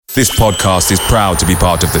This podcast is proud to be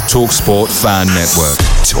part of the TalkSport Fan Network.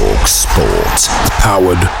 TalkSport.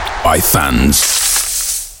 Powered by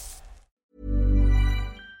fans.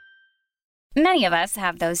 Many of us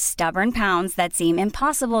have those stubborn pounds that seem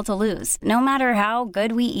impossible to lose, no matter how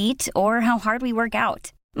good we eat or how hard we work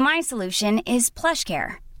out. My solution is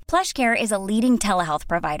PlushCare. PlushCare is a leading telehealth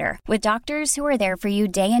provider with doctors who are there for you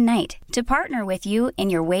day and night to partner with you in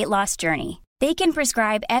your weight loss journey. They can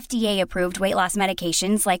prescribe FDA-approved weight loss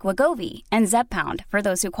medications like Wegovy and Zepbound for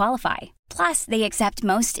those who qualify. Plus, they accept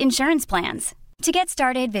most insurance plans. To get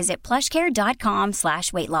started, visit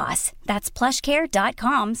plushcare.com/weightloss. That's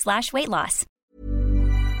plushcare.com/weightloss.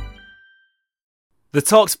 The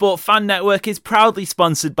TalkSport Fan Network is proudly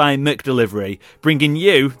sponsored by McDelivery, bringing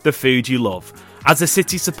you the food you love. As a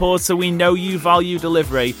City supporter, we know you value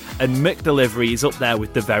delivery, and McDelivery is up there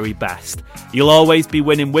with the very best. You'll always be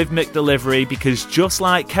winning with McDelivery because just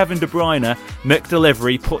like Kevin De Bruyne,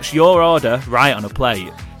 McDelivery puts your order right on a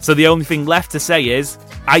plate. So the only thing left to say is,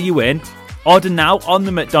 are you in? Order now on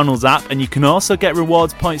the McDonald's app, and you can also get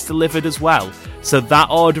rewards points delivered as well. So that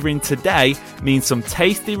ordering today means some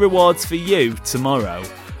tasty rewards for you tomorrow.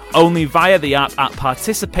 Only via the app at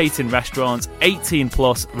participating restaurants. 18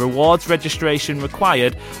 plus, rewards registration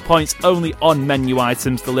required, points only on menu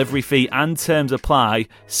items, delivery fee and terms apply.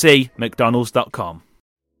 See mcdonalds.com.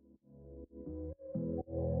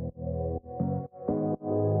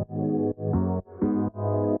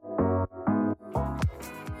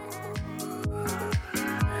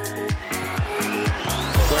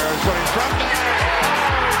 Guerrero's got in front there.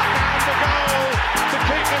 And the goal to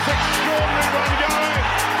keep this extraordinary run going.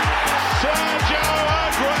 Sergio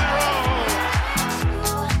Aguero.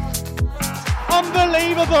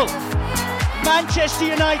 Unbelievable. Manchester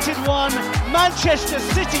United 1, Manchester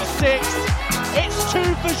City 6. It's 2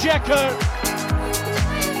 for Dzeko.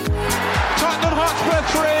 Tottenham Hotspur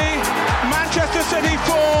 3, Manchester City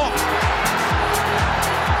 4.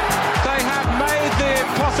 They have made the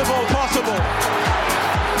impossible possible.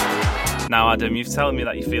 Now, Adam, you've told me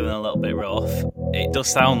that you're feeling a little bit rough. It does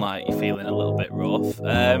sound like you're feeling a little bit rough.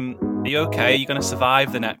 Are you okay? Are you going to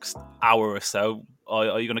survive the next hour or so? Or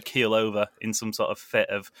are you going to keel over in some sort of fit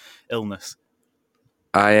of illness?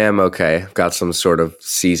 I am okay. I've got some sort of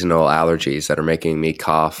seasonal allergies that are making me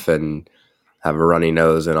cough and have a runny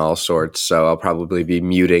nose and all sorts. So I'll probably be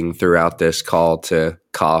muting throughout this call to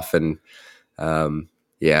cough and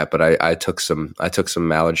but I took some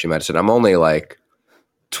allergy medicine. I'm only like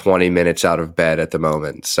 20 minutes out of bed at the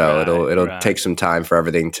moment, so it'll take some time for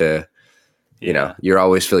everything to, you know, you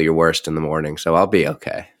always feel your worst in the morning, so I'll be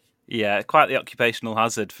okay. Yeah, quite the occupational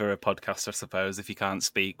hazard for a podcast, I suppose, if you can't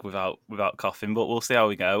speak without coughing. But we'll see how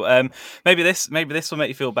we go. Maybe this will make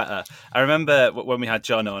you feel better. I remember when we had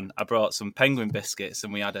John on, I brought some penguin biscuits,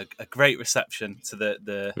 and we had a great reception to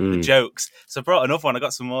the jokes. So I brought another one. I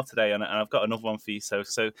got some more today, and I've got another one for you. So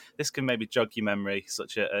this can maybe jog your memory.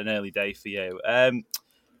 Such an early day for you.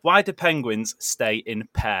 Why do penguins stay in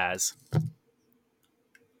pairs?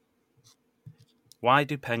 Why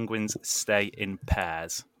do penguins stay in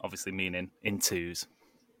pairs? Obviously meaning in twos.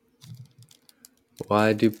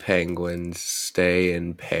 Why do penguins stay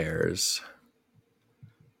in pairs?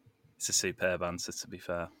 It's a superb answer, to be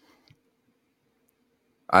fair.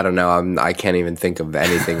 I don't know. I can't even think of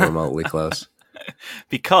anything remotely close.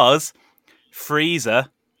 Because freezer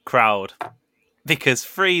crowd. Because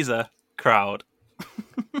freezer crowd.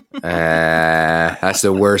 That's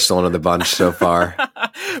the worst one of the bunch so far.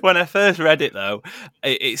 When I first read it, though,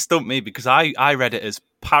 it stumped me because I read it as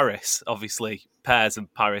Paris. Obviously, pairs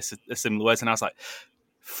and Paris are similar words, and I was like,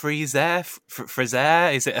 Friser?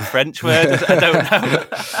 Is it a French word? I don't know.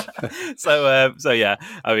 So yeah,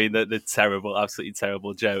 I mean, the terrible, absolutely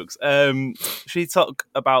terrible jokes. Should we talk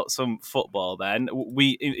about some football then?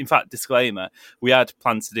 In fact, disclaimer, we had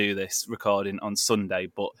planned to do this recording on Sunday,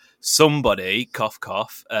 but somebody, cough,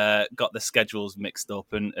 got the schedules mixed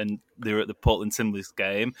up and they were at the Portland Timbers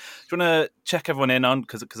game. Do you want to check everyone in on,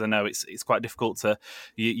 because I know it's quite difficult to,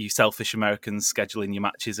 you selfish Americans scheduling your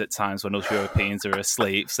matches at times when us Europeans are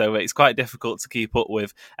asleep, so it's quite difficult to keep up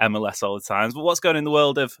with MLS all the time. But what's going on in the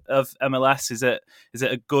world of MLS? Is it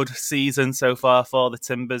a good season so far for the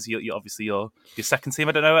Timbers? You obviously your second team.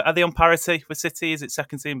 I don't know. Are they on parity with City? Is it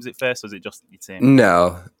second team? Is it first? Or is it just your team?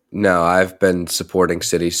 No. I've been supporting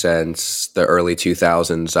City since the early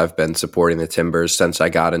 2000s. I've been supporting the Timbers since I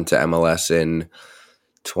got into MLS in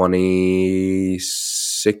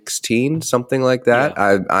 2016, something like that.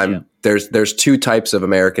 Yeah. There's two types of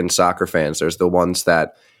American soccer fans. There's the ones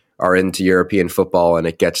that are into European football and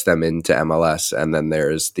it gets them into MLS, and then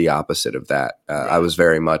there's the opposite of that. I was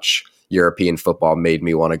very much European football made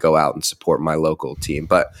me want to go out and support my local team.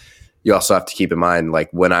 But you also have to keep in mind, like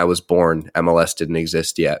when I was born, MLS didn't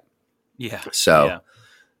exist yet. Yeah. So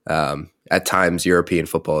at times, European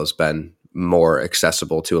football has been more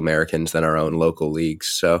accessible to Americans than our own local leagues.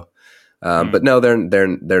 So, but no,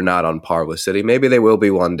 they're not on par with City. Maybe they will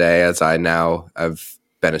be one day, as I've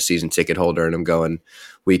been a season ticket holder and I'm going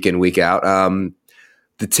week in, week out.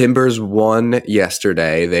 The Timbers won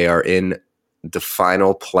yesterday. They are in the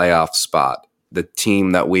final playoff spot. The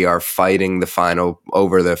team that we are fighting the final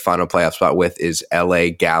playoff spot with is LA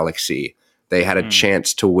Galaxy. They had a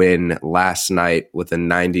chance to win last night with a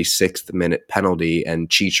 96th minute penalty, and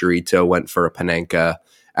Chicharito went for a Panenka,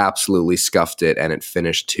 absolutely scuffed it, and it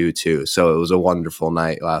finished 2-2. So it was a wonderful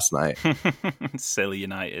night last night. Silly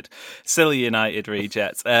United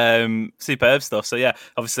rejects. Superb stuff. So yeah,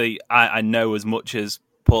 obviously I know as much as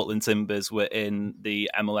Portland Timbers were in the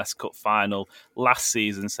MLS Cup final last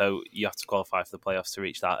season, so you have to qualify for the playoffs to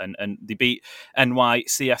reach that. And they beat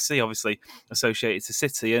NYCFC, obviously associated to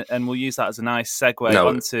City, and we'll use that as a nice segue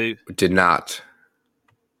onto... Did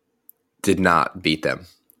not beat them.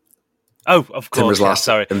 Oh, of course. Timbers lost.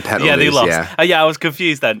 Sorry. In penalties, yeah, they lost. Yeah. I was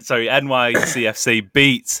confused then. Sorry, NYCFC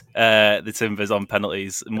beat the Timbers on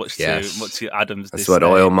penalties, much to Adam's That's dismay. what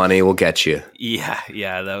oil money will get you.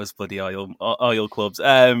 Yeah, those bloody oil clubs.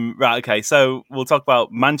 Right, okay, so we'll talk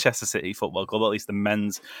about Manchester City Football Club, at least the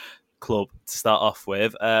men's club to start off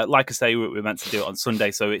with. Like I say, we were meant to do it on Sunday,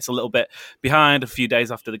 so it's a little bit behind, a few days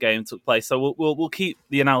after the game took place. So we'll keep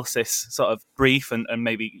the analysis sort of brief and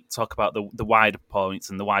maybe talk about the wider points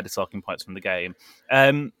and the wider talking points from the game.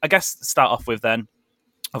 I guess to start off with then,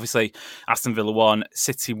 obviously Aston Villa won,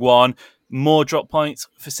 City won. More drop points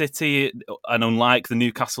for City, and unlike the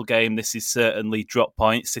Newcastle game, this is certainly drop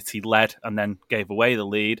points. City led and then gave away the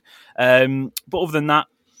lead. But other than that,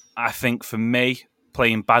 I think for me,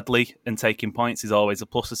 playing badly and taking points is always a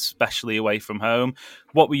plus, especially away from home.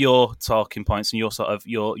 What were your talking points and your sort of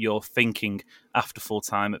your thinking after full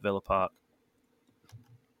time at Villa Park?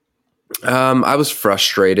 I was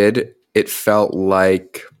frustrated. It felt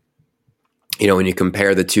like, when you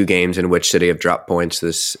compare the two games in which City have dropped points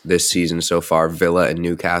this season so far, Villa and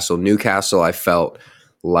Newcastle. Newcastle, I felt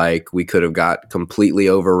like we could have got completely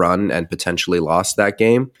overrun and potentially lost that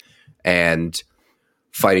game. And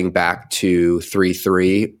fighting back to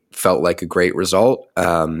 3-3 felt like a great result.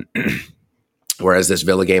 Whereas this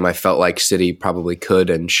Villa game, I felt like City probably could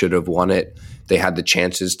and should have won it. They had the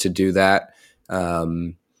chances to do that.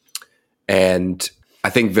 And I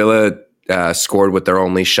think Villa scored with their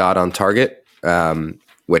only shot on target,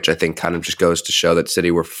 which I think kind of just goes to show that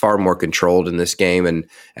City were far more controlled in this game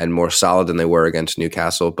and more solid than they were against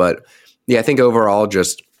Newcastle. But yeah, I think overall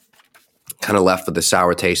just kind of left with a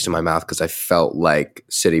sour taste in my mouth because I felt like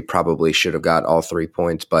City probably should have got all 3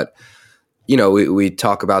 points. But, we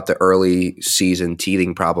talk about the early season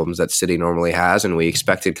teething problems that City normally has, and we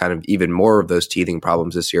expected kind of even more of those teething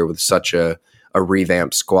problems this year with such a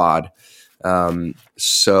revamped squad.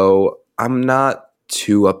 So I'm not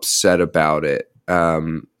too upset about it.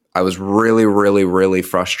 I was really, really, really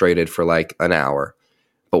frustrated for like an hour.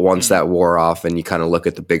 But once that wore off and you kind of look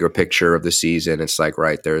at the bigger picture of the season, it's like,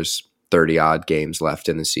 right, there's 30 odd games left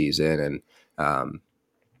in the season. And,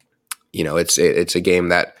 it's a game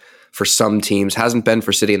that for some teams hasn't been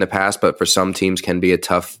for City in the past, but for some teams can be a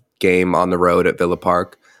tough game on the road at Villa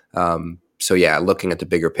Park. So yeah, looking at the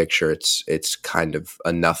bigger picture, it's kind of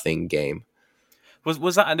a nothing game.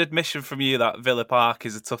 Was that an admission from you that Villa Park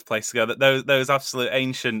is a tough place to go? That those absolute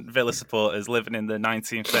ancient Villa supporters living in the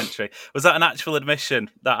 19th century, was that an actual admission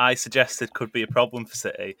that I suggested could be a problem for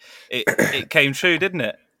City? It came true, didn't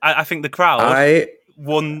it? I think the crowd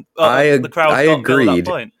won. The crowd got Villa that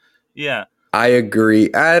point. Yeah, I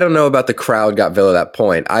agree. I don't know about the crowd got Villa that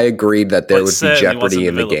point. I agreed that there would be jeopardy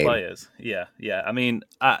in the game. Players. Yeah. I mean,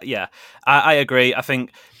 I agree. I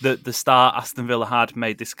think that the start Aston Villa had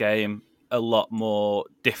made this game a lot more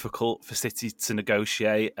difficult for City to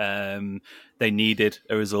negotiate. They needed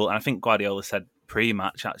a result. And I think Guardiola said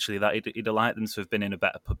pre-match, actually, that he'd have liked them to have been in a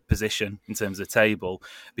better position in terms of the table,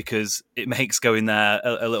 because it makes going there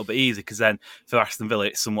a little bit easier, because then for Aston Villa,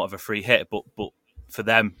 it's somewhat of a free hit. But for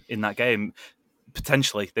them in that game,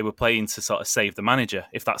 potentially they were playing to sort of save the manager,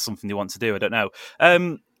 if that's something they want to do. I don't know.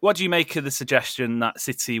 What do you make of the suggestion that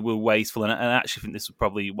City were wasteful? And I actually think this was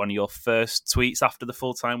probably one of your first tweets after the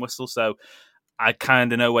full-time whistle, so I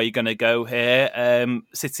kind of know where you're going to go here.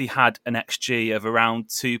 City had an XG of around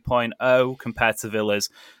 2.0 compared to Villa's.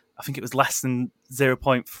 I think it was less than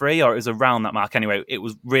 0.3, or it was around that mark. Anyway, it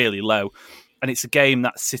was really low. And it's a game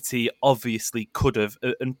that City obviously could have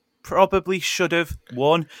and probably should have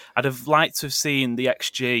won. I'd have liked to have seen the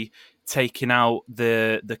XG taking out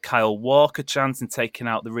the Kyle Walker chance and taking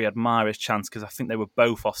out the Riyad Mahrez chance, because I think they were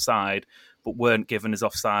both offside but weren't given as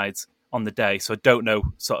offsides on the day. So I don't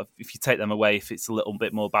know sort of if you take them away, if it's a little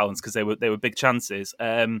bit more balanced, because they were big chances.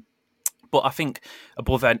 But I think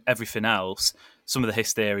above everything else, some of the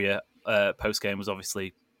hysteria post-game was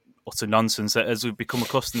obviously utter nonsense, as we've become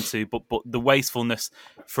accustomed to. But the wastefulness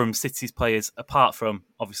from City's players, apart from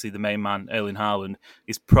obviously the main man, Erling Haaland,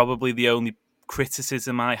 is probably the only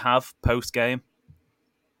criticism I have post-game.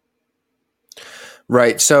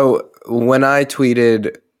 Right. So when I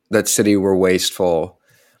tweeted that City were wasteful,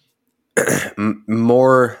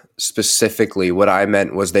 more specifically, what I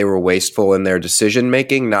meant was they were wasteful in their decision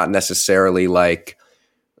making, not necessarily like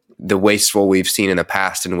the wasteful we've seen in the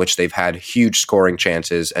past, in which they've had huge scoring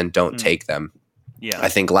chances and don't take them. Yeah, I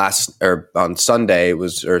think on Sunday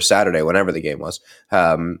or Saturday, whenever the game was,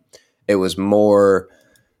 it was more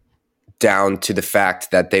down to the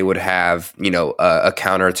fact that they would have, a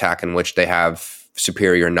counterattack in which they have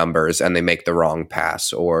superior numbers and they make the wrong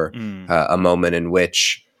pass, or a moment in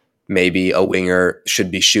which maybe a winger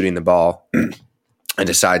should be shooting the ball and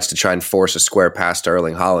decides to try and force a square pass to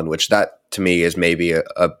Erling Haaland, which that to me is maybe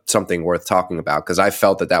a something worth talking about, because I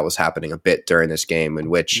felt that was happening a bit during this game,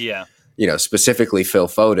 in which, specifically Phil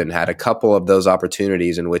Foden had a couple of those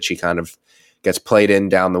opportunities in which he kind of gets played in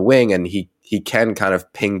down the wing, and he can kind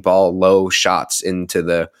of ping ball low shots into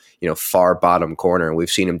the far bottom corner. And we've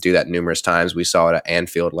seen him do that numerous times. We saw it at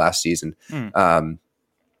Anfield last season.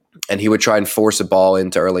 And he would try and force a ball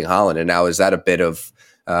into Erling Haaland. And now, is that a bit of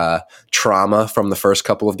trauma from the first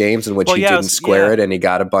couple of games in which he didn't square it and he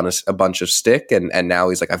got a bunch of stick, and now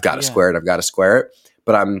he's like, I've got to square it.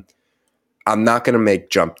 But I'm not going to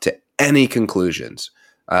jump to any conclusions.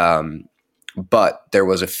 But there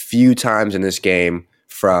was a few times in this game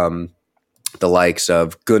from the likes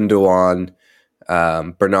of Gundogan,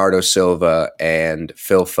 Bernardo Silva, and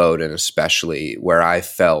Phil Foden especially, where I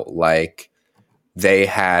felt like they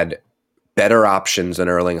had better options than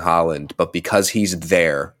Erling Haaland, but because he's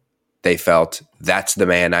there, they felt that's the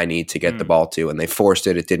man I need to get the ball to, and they forced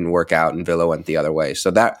it. It didn't work out, and Villa went the other way.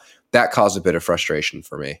 So that caused a bit of frustration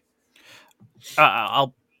for me.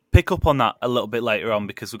 I'll pick up on that a little bit later on,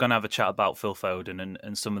 because we're going to have a chat about Phil Foden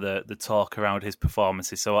and some of the talk around his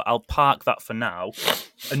performances. So I'll park that for now.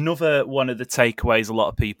 Another one of the takeaways a lot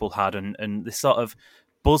of people had, and this sort of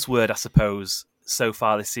buzzword, I suppose, so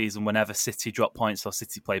far this season, whenever City drop points or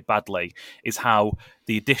City play badly, is how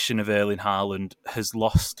the addition of Erling Haaland has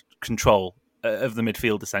lost control of the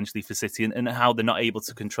midfield essentially for City, and how they're not able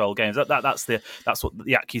to control games. That's what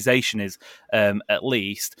the accusation is, at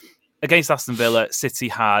least. Against Aston Villa, City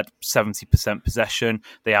had 70% possession.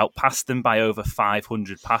 They outpassed them by over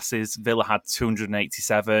 500 passes. Villa had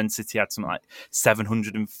 287. City had something like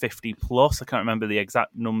 750 plus. I can't remember the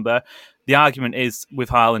exact number. The argument is, with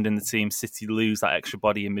Haaland in the team, City lose that extra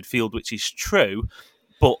body in midfield, which is true.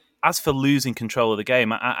 But as for losing control of the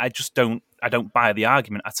game, I just don't buy the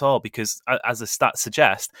argument at all, because as the stats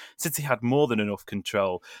suggest, City had more than enough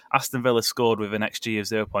control. Aston Villa scored with an XG of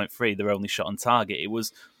 0.3, their only shot on target. It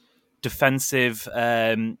was defensive.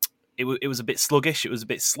 It was a bit sluggish. It was a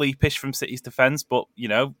bit sleepish from City's defence, but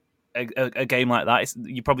a game like that,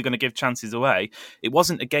 you're probably going to give chances away. It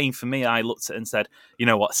wasn't a game for me. I looked at it and said, you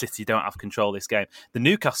know what, City don't have control of this game. The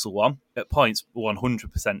Newcastle one, at points,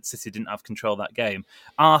 100% City didn't have control of that game.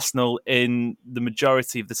 Arsenal, in the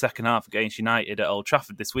majority of the second half against United at Old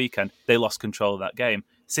Trafford this weekend, they lost control of that game.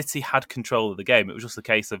 City had control of the game. It was just a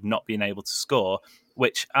case of not being able to score,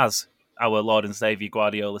 which, as our Lord and Saviour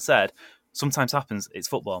Guardiola said, sometimes happens. It's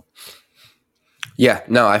football. Yeah,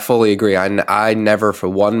 no, I fully agree. I never for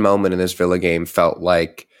one moment in this Villa game felt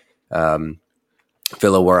like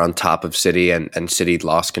Villa were on top of City and City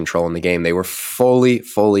lost control in the game. They were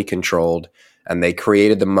fully controlled, and they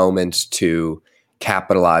created the moments to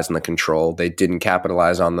capitalize on the control. They didn't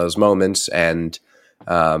capitalize on those moments, and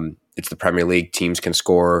it's the Premier League. Teams can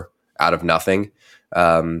score out of nothing.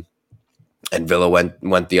 And Villa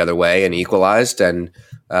went the other way and equalized. And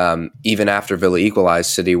even after Villa equalized,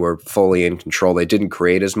 City were fully in control. They didn't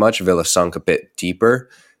create as much. Villa sunk a bit deeper.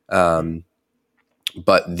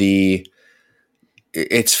 But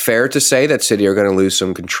it's fair to say that City are going to lose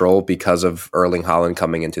some control because of Erling Haaland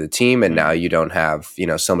coming into the team. And now you don't have,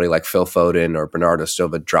 somebody like Phil Foden or Bernardo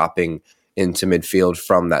Silva dropping into midfield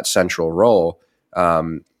from that central role.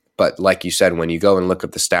 But like you said, when you go and look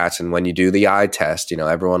at the stats and when you do the eye test,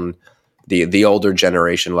 everyone, the older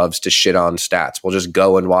generation loves to shit on stats. We'll just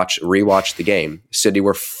go and rewatch the game. City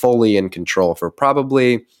were fully in control for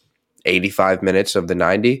probably 85 minutes of the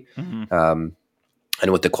 90.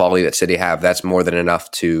 And with the quality that City have, that's more than enough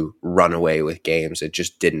to run away with games. It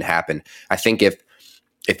just didn't happen. I think if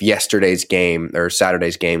yesterday's game or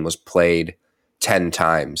Saturday's game was played 10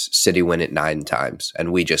 times, City win it 9 times.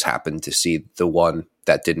 And we just happened to see the one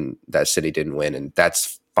that City didn't win. And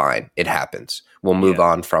that's fine. It happens. We'll move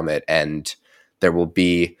on from it. And there will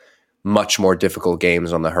be much more difficult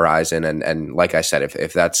games on the horizon. And like I said,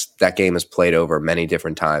 if that game is played over many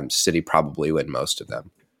different times, City probably win most of them.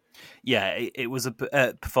 Yeah, it was a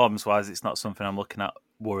performance-wise, it's not something I'm looking at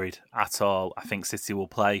worried at all. I think City will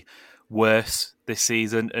play worse this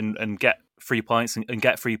season and get 3 points and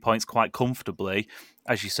get 3 points quite comfortably.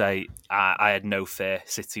 As you say, I had no fear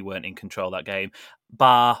City weren't in control of that game.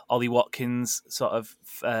 Bar Ollie Watkins, sort of,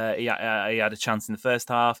 he had a chance in the first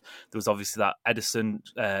half. There was obviously that Ederson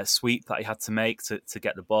sweep that he had to make to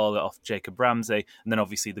get the ball off Jacob Ramsey, and then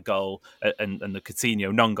obviously the goal and the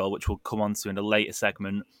Coutinho non-goal, which we'll come on to in a later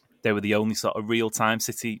segment. They were the only sort of real-time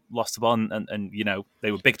City lost the ball, and you know,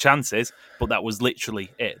 they were big chances, but that was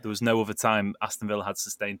literally it. There was no other time Aston Villa had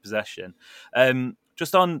sustained possession.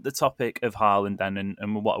 Just on the topic of Haaland then,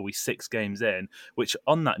 and what are we, 6 games in, which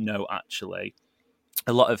on that note, actually,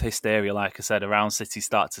 a lot of hysteria, like I said, around City's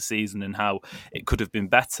start to season and how it could have been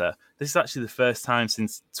better. This is actually the first time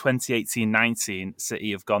since 2018-19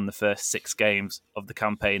 City have gone the first 6 games of the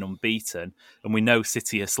campaign unbeaten. And we know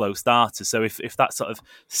City are slow starters. So if that sort of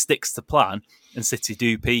sticks to plan and City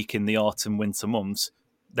do peak in the autumn-winter months,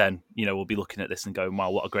 then, you know, we'll be looking at this and going, wow,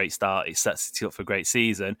 what a great start. It sets City up for a great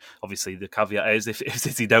season. Obviously, the caveat is if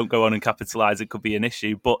City don't go on and capitalise, it could be an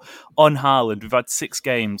issue. But on Haaland, we've had 6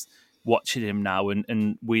 games watching him now,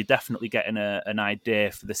 and we're definitely getting an idea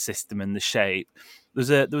for the system and the shape.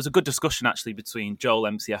 There was a good discussion actually between Joel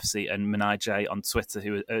MCFC and Manai J on Twitter,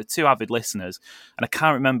 who are 2 avid listeners, and I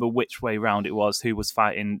can't remember which way round it was, who was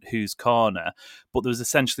fighting whose corner, but there was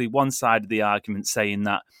essentially one side of the argument saying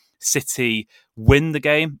that City win the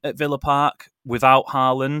game at Villa Park without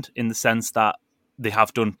Haaland, in the sense that they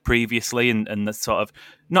have done previously, and the sort of,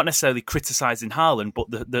 not necessarily criticising Haaland, but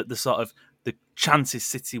the sort of the chances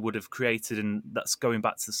City would have created, and that's going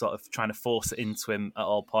back to sort of trying to force it into him at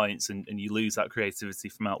all points, and you lose that creativity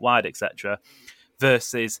from out wide, etc.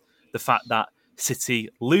 Versus the fact that City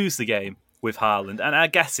lose the game with Haaland. And I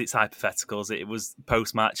guess it's hypotheticals. It was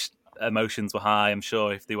post-match, emotions were high. I'm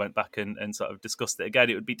sure if they went back and sort of discussed it again,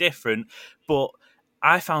 it would be different. But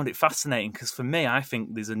I found it fascinating because for me, I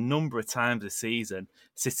think there's a number of times this season,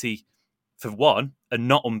 City, for one, are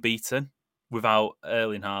not unbeaten without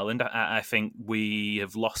Erling Haaland. I think we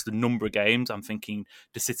have lost a number of games. I'm thinking,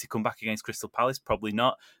 does City come back against Crystal Palace? Probably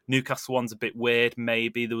not. Newcastle one's a bit weird.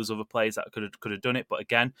 Maybe there was other players that could have done it, but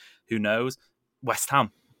again, who knows? West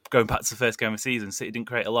Ham, going back to the first game of the season, City didn't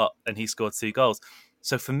create a lot, and he scored 2 goals.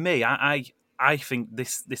 So for me, I think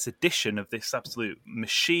this addition of this absolute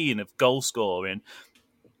machine of goal scoring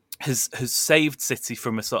has saved City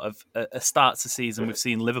from a sort of a start to season we've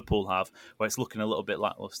seen Liverpool have, where it's looking a little bit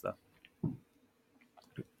lackluster.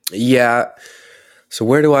 Yeah. So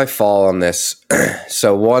where do I fall on this?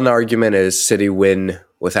 So one argument is City win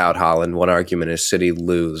without Haaland. One argument is City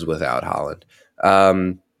lose without Haaland.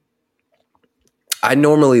 I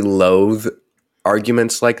normally loathe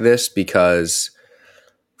arguments like this because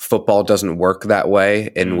football doesn't work that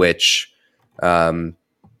way, in which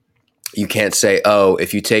you can't say, oh,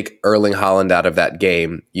 if you take Erling Haaland out of that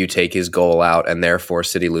game, you take his goal out, and therefore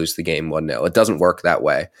City lose the game 1-0. It doesn't work that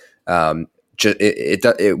way.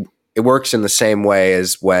 It works in the same way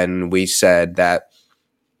as when we said that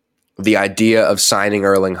the idea of signing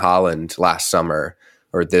Erling Haaland last summer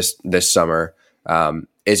or this summer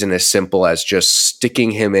isn't as simple as just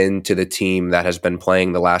sticking him into the team that has been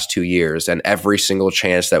playing the last 2 years, and every single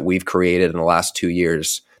chance that we've created in the last 2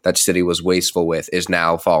 years that City was wasteful with is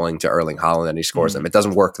now falling to Erling Haaland and he scores them. It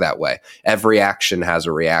doesn't work that way. Every action has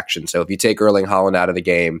a reaction. So if you take Erling Haaland out of the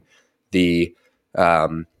game, the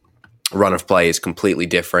run of play is completely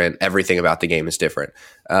different. Everything about the game is different.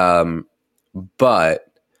 But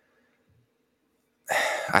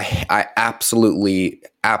I absolutely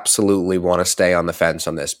want to stay on the fence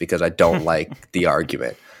on this because I don't like the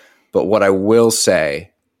argument. But what I will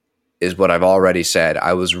say is what I've already said.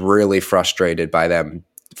 I was really frustrated by them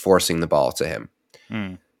forcing the ball to him.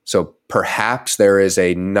 So perhaps there is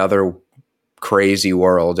another crazy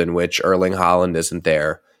world in which Erling Haaland isn't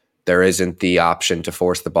there. There isn't the option to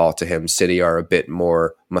force the ball to him. City are a bit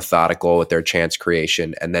more methodical with their chance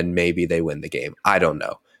creation, and then maybe they win the game. I don't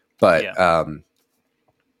know. But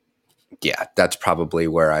yeah, that's probably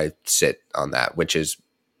where I sit on that, which is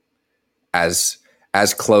as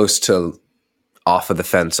close to off of the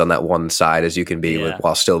fence on that one side as you can be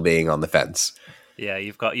while still being on the fence. Yeah,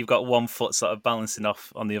 you've got one foot sort of balancing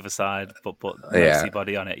off on the other side, but mostly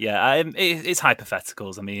body on it. Yeah, it's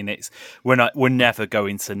hypotheticals. I mean, we're never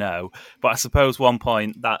going to know. But I suppose one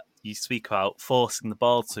point that you speak about forcing the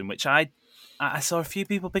ball to him, which I saw a few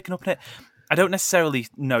people picking up on it. I don't necessarily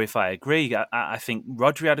know if I agree. I think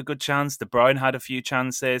Rodri had a good chance. De Bruyne had a few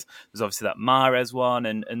chances. There's obviously that Mahrez one,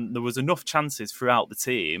 and there was enough chances throughout the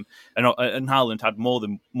team. And Haaland had more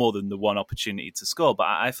than the one opportunity to score. But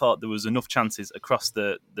I thought there was enough chances across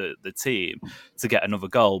the team to get another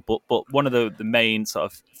goal. But one of the main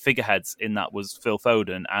sort of figureheads in that was Phil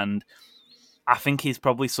Foden, and I think he's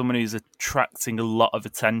probably someone who's attracting a lot of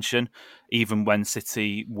attention, even when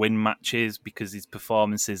City win matches, because his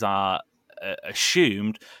performances are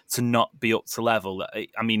assumed to not be up to level.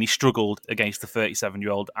 I mean, he struggled against the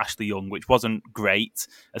 37-year-old Ashley Young, which wasn't great,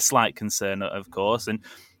 a slight concern, of course.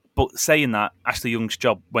 But saying that, Ashley Young's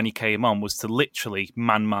job when he came on was to literally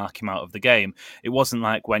man-mark him out of the game. It wasn't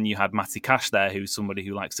like when you had Matty Cash there, who's somebody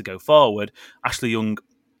who likes to go forward. Ashley Young,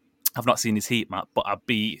 I've not seen his heat map, but I'd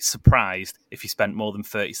be surprised if he spent more than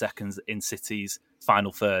 30 seconds in City's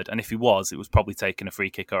final third. And if he was, it was probably taking a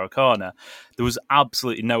free kick or a corner. There was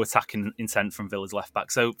absolutely no attacking intent from Villa's left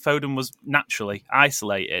back. So Foden was naturally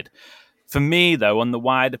isolated. For me, though, on the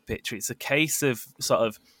wider picture, it's a case of sort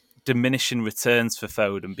of diminishing returns for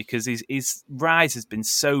Foden, because his rise has been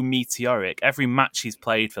so meteoric. Every match he's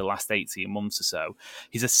played for the last 18 months or so,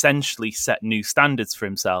 he's essentially set new standards for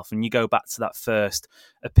himself. And you go back to that first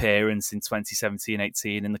appearance in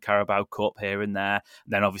 2017-18 in the Carabao Cup here and there,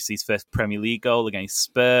 and then obviously his first Premier League goal against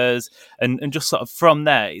Spurs, and just sort of from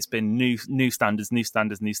there it's been new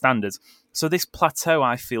standards. So this plateau,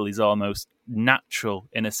 I feel, is almost natural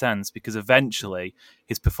in a sense, because eventually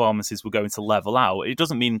his performances were going to level out. It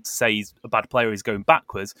doesn't mean to say he's a bad player, he's going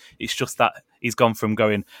backwards. It's just that he's gone from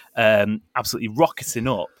going absolutely rocketing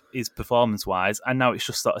up his performance-wise, and now it's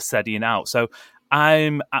just sort of steadying out. So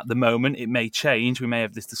I'm at the moment, it may change. We may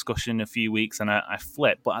have this discussion in a few weeks and I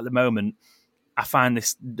flip, but at the moment, I find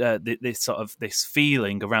this sort of this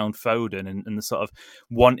feeling around Foden and the sort of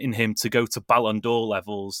wanting him to go to Ballon d'Or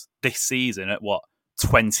levels this season at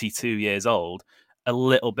 22 years old, a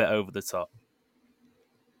little bit over the top.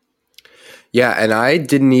 Yeah, and I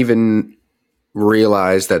didn't even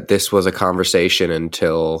realize that this was a conversation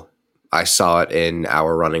until I saw it in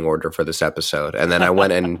our running order for this episode. And then I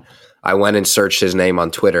went and searched his name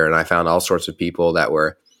on Twitter, and I found all sorts of people that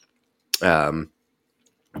were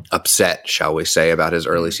upset, shall we say, about his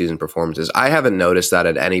early season performances. I haven't noticed that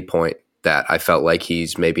at any point that I felt like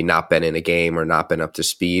he's maybe not been in a game or not been up to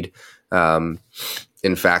speed.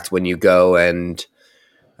 In fact, when you go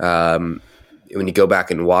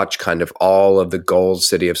back and watch kind of all of the goals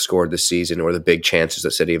City have scored this season, or the big chances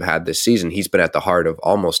that City have had this season, he's been at the heart of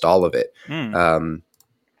almost all of it.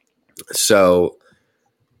 So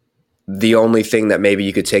the only thing that maybe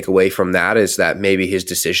you could take away from that is that maybe his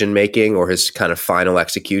decision making or his kind of final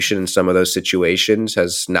execution in some of those situations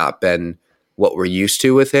has not been what we're used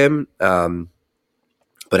to with him.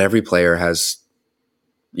 But every player has,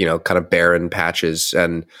 kind of barren patches,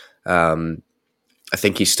 and I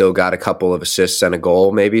think he's still got a couple of assists and a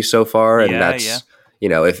goal maybe so far. And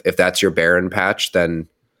if that's your barren patch, then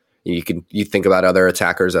you think about other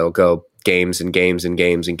attackers that'll go games and games and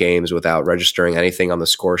games and games without registering anything on the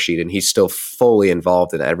score sheet. And he's still fully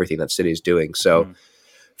involved in everything that City's doing. So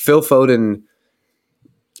Phil Foden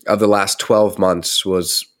of the last 12 months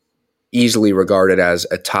was easily regarded as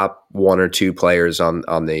a top one or two players on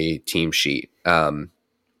the team sheet.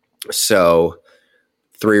 So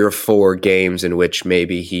 3 or 4 games in which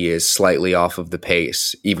maybe he is slightly off of the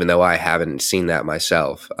pace, even though I haven't seen that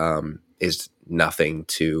myself, is nothing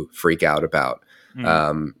to freak out about.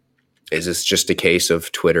 Is this just a case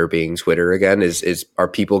of Twitter being Twitter again? Are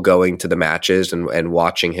people going to the matches and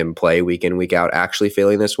watching him play week in, week out actually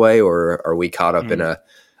feeling this way, or are we caught up in a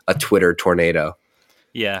Twitter tornado?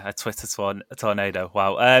 Yeah, a Twitter tornado.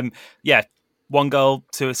 Wow. 1 goal,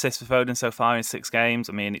 2 assists for Foden so far in 6 games.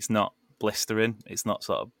 I mean, it's not blistering. It's not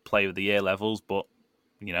sort of player of the year levels, but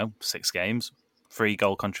 6 games, 3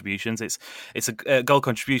 goal contributions. It's a goal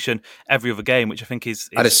contribution every other game, which I think is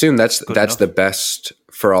I'd assume that's the best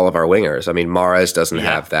for all of our wingers. I mean, Mahrez doesn't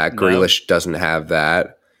have that. Grealish doesn't have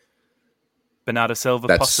that. Bernardo Silva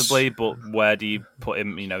possibly, but where do you put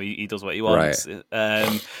him? He does what he wants.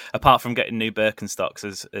 Right. Apart from getting new Birkenstocks,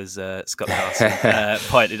 as Scott Carson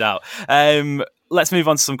pointed out. Let's move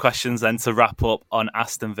on to some questions then to wrap up on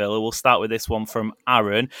Aston Villa. We'll start with this one from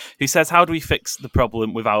Aaron, who says, how do we fix the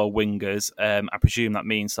problem with our wingers? I presume that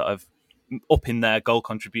means sort of upping their goal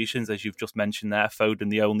contributions, as you've just mentioned there. Foden,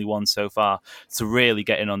 the only one so far to really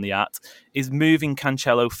get in on the act. Is moving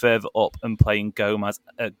Cancelo further up and playing Gomez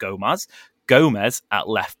at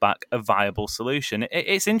left back a viable solution?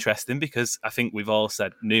 It's interesting because I think we've all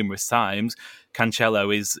said numerous times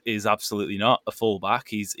Cancelo is absolutely not a fullback.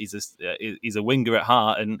 He's a winger at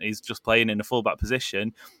heart, and he's just playing in a fullback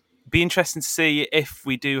position. Be interesting to see if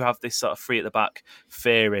we do have this sort of three at the back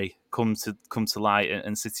theory come to light,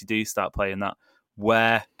 and City do start playing that,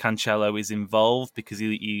 where Cancelo is involved, because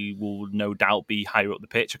he will no doubt be higher up the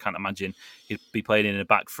pitch. I can't imagine he'd be playing in a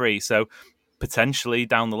back three. So potentially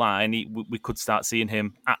down the line, we could start seeing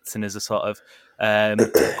him acting as a sort of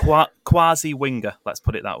quasi winger. Let's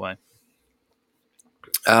put it that way.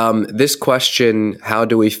 This question, how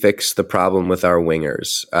do we fix the problem with our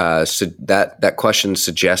wingers? So that question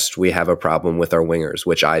suggests we have a problem with our wingers,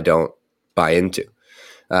 which I don't buy into.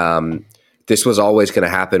 This was always going to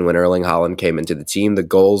happen when Erling Haaland came into the team. The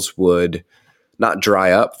goals would not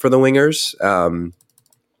dry up for the wingers,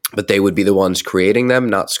 but they would be the ones creating them,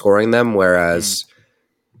 not scoring them. Whereas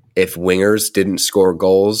if wingers didn't score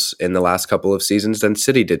goals in the last couple of seasons, then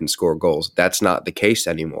City didn't score goals. That's not the case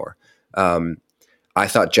anymore. I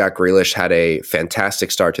thought Jack Grealish had a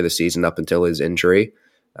fantastic start to the season up until his injury.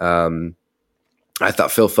 I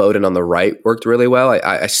thought Phil Foden on the right worked really well.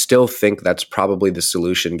 I still think that's probably the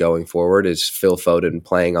solution going forward, is Phil Foden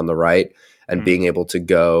playing on the right and being able to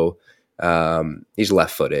go he's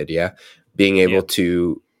left-footed, being able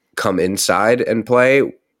to come inside and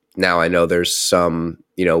play. Now I know there's some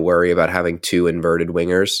worry about having two inverted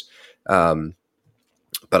wingers,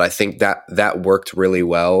 but I think that worked really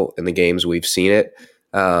well in the games we've seen it.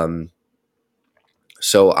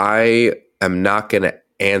 So I am not going to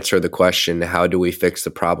answer the question, how do we fix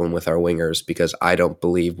the problem with our wingers, because I don't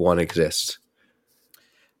believe one exists.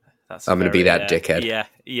 I'm going to be that dickhead.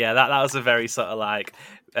 Yeah. That was a very sort of like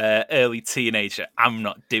early teenager. I'm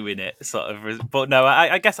not doing it sort of. But no,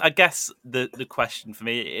 I guess the question for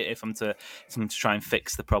me, if I'm to try and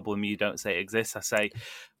fix the problem, you don't say it exists. I say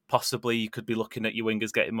possibly you could be looking at your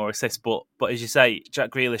wingers getting more assists, but as you say,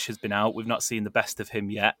 Jack Grealish has been out. We've not seen the best of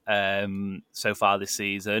him yet so far this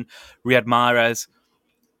season. Riyad Mahrez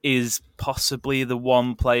is possibly the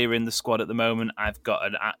one player in the squad at the moment I've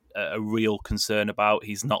got a real concern about.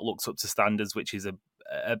 He's not looked up to standards, which is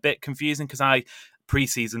a bit confusing, because I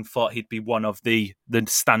pre-season thought he'd be one of the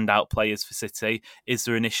standout players for City. Is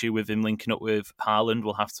there an issue with him linking up with Haaland?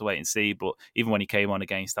 We'll have to wait and see. But even when he came on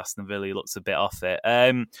against Aston Villa, he looks a bit off it.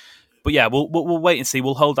 But yeah, we'll wait and see.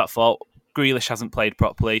 We'll hold that thought. Grealish hasn't played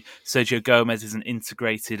properly. Sergio Gomez isn't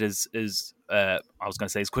integrated as I was going to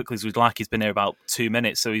say as quickly as we'd like. He's been here about 2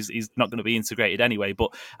 minutes, so he's not going to be integrated anyway.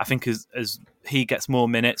 But I think as he gets more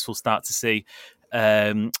minutes, we'll start to see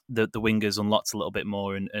the wingers unlocked a little bit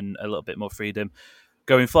more and a little bit more freedom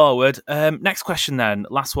going forward. Next question then,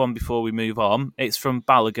 last one before we move on. It's from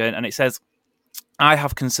Balogun, and it says, I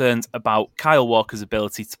have concerns about Kyle Walker's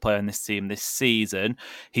ability to play on this team this season.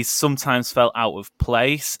 He's sometimes felt out of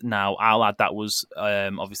place. Now, I'll add that was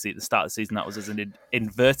obviously at the start of the season, that was as an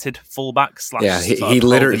inverted fullback. He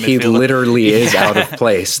literally is out of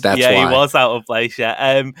place. That's why. He was out of place,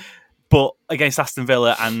 But against Aston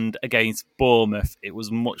Villa and against Bournemouth, it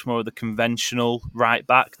was much more of the conventional right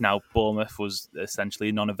back. Now, Bournemouth was essentially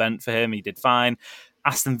a non-event for him. He did fine.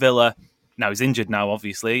 Aston Villa, now he's injured now,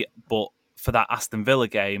 obviously, but for that Aston Villa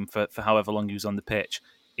game, for however long he was on the pitch,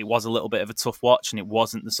 it was a little bit of a tough watch, and it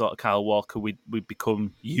wasn't the sort of Kyle Walker we'd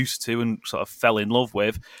become used to and sort of fell in love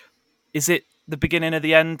with. Is it the beginning of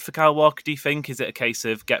the end for Kyle Walker, do you think? Is it a case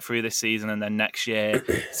of get through this season and then next year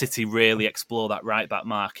City really explore that right-back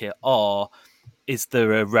market? Or is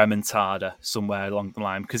there a remontada somewhere along the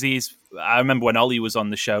line? Because I remember when Ollie was on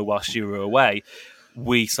the show whilst you were away,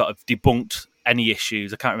 we sort of debunked any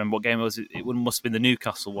issues. I can't remember what game it was. It must have been the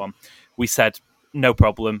Newcastle one. We said, no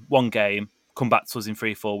problem, one game, come back to us in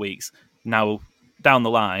 3-4 weeks. Now, down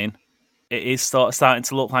the line, it is starting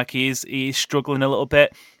to look like he's struggling a little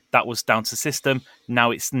bit. That was down to system.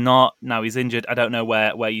 Now it's not. Now he's injured. I don't know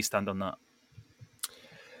where you stand on that.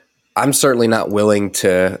 I'm certainly not willing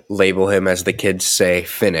to label him, as the kids say,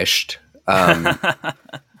 finished.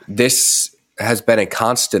 This has been a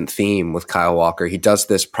constant theme with Kyle Walker. He does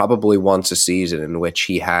this probably once a season, in which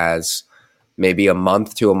he has maybe a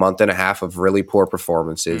month to a month and a half of really poor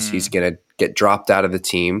performances. He's going to get dropped out of the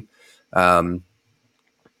team.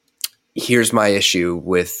 Here's my issue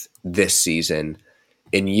with this season.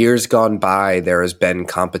 In years gone by, there has been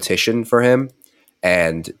competition for him,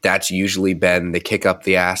 and that's usually been the kick up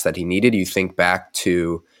the ass that he needed. You think back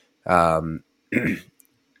to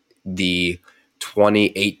the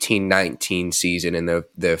 2018-19 season in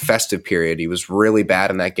the festive period. He was really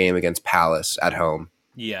bad in that game against Palace at home.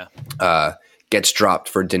 Yeah. Gets dropped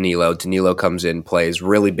for Danilo. Danilo comes in, plays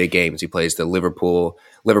really big games. He plays the Liverpool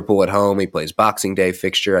at home. He plays Boxing Day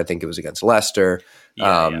fixture. I think it was against Leicester.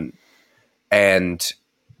 And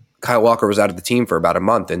Kyle Walker was out of the team for about a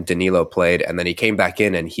month, and Danilo played, and then he came back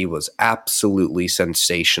in, and he was absolutely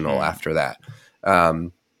sensational after that.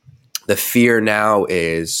 The fear now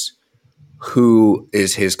is, who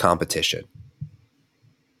is his competition?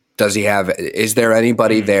 Is there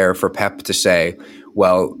anybody there for Pep to say,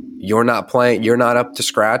 well, you're not playing, you're not up to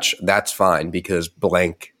scratch? That's fine, because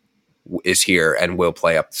blank is here and will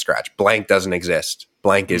play up to scratch. Blank doesn't exist.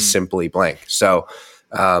 Blank is simply blank. So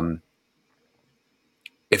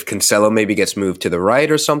if Cancelo maybe gets moved to the right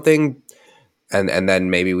or something, and then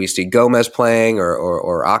maybe we see Gomez playing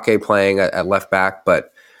or Ake playing at left back.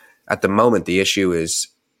 But at the moment, the issue is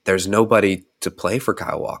there's nobody to play for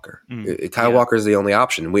Kyle Walker. Kyle Walker is the only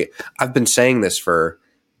option. I've been saying this for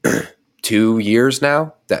 2 years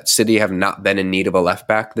now, that City have not been in need of a left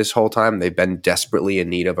back this whole time. They've been desperately in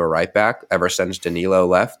need of a right back ever since Danilo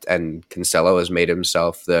left, and Cancelo has made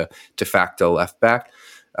himself the de facto left back.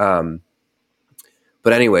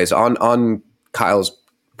 But anyways, on Kyle's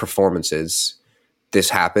performances, this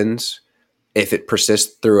happens. If it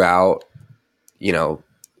persists throughout,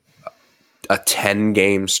 a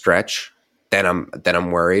 10-game stretch, then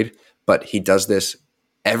I'm worried. But he does this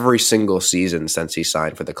every single season since he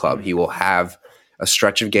signed for the club. He will have a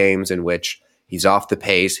stretch of games in which he's off the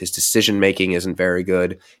pace. His decision-making isn't very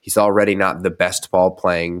good. He's already not the best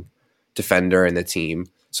ball-playing defender in the team,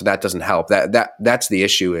 so that doesn't help. That's the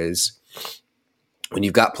issue, is when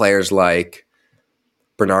you've got players like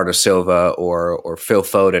Bernardo Silva or Phil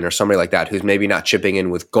Foden or somebody like that who's maybe not chipping in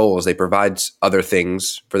with goals, they provide other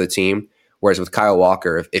things for the team. Whereas with Kyle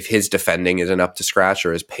Walker, if his defending isn't up to scratch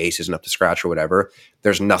or his pace isn't up to scratch or whatever,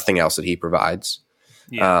 there's nothing else that he provides.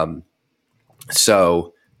 Yeah.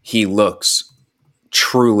 So he looks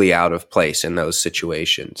truly out of place in those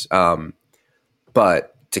situations.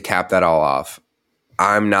 But to cap that all off,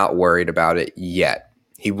 I'm not worried about it yet.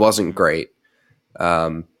 He wasn't great,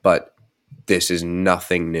 but this is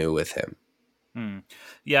nothing new with him.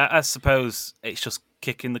 Yeah, I suppose it's just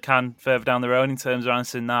kicking the can further down the road in terms of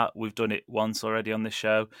answering that. We've done it once already on this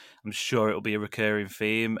show. I'm sure it'll be a recurring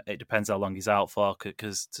theme. It depends how long he's out for,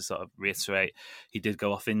 because to sort of reiterate, he did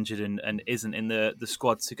go off injured and isn't in the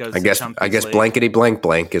squad to go to the Champions I guess League. blankety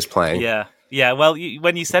blank is playing. Yeah. Well,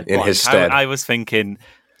 when you said blank, his stead. I was thinking,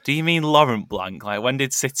 do you mean Laurent Blanc? Like, when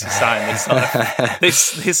did City sign this sort of,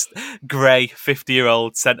 this grey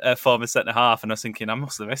 50-year-old former centre half? And I was thinking, I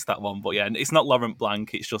must have missed that one. But yeah, it's not Laurent Blanc.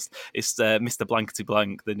 It's Mr. Blankety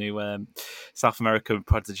Blank, the new South American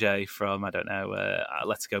protege from, I don't know,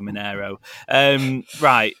 Atletico Mineiro.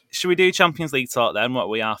 Right, should we do Champions League talk then? What are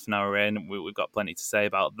we, half an hour in? We've got plenty to say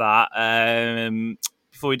about that.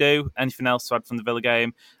 Before we do, anything else to add from the Villa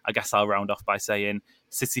game? I guess I'll round off by saying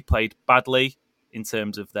City played badly in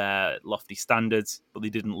terms of their lofty standards, but they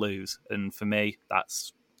didn't lose. And for me,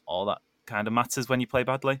 that's all that kind of matters when you play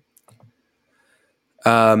badly.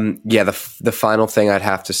 The final thing I'd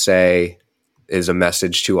have to say is a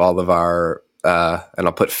message to all of our, and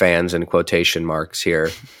I'll put fans in quotation marks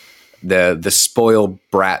here, the spoiled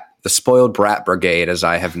brat brigade, as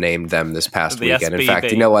I have named them this past weekend. SBB. In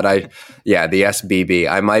fact, you know what? The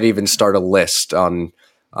SBB. I might even start a list on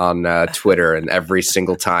Twitter, and every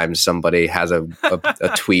single time somebody has a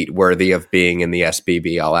tweet worthy of being in the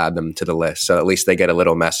SBB, I'll add them to the list. So at least they get a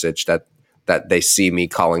little message that they see me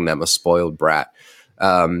calling them a spoiled brat.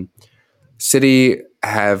 City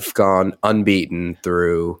have gone unbeaten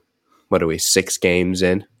through, 6 games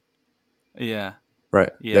in? Yeah.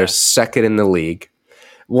 Right. Yeah. They're second in the league.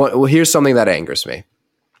 Well, here's something that angers me.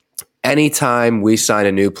 Anytime we sign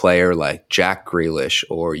a new player like Jack Grealish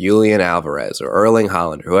or Julian Alvarez or Erling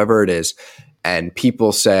Haaland, or whoever it is, and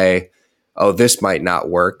people say, oh, this might not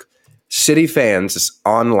work, City fans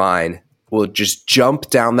online will just jump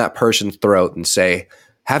down that person's throat and say,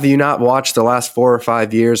 have you not watched the last 4 or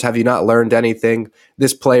 5 years? Have you not learned anything?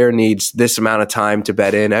 This player needs this amount of time to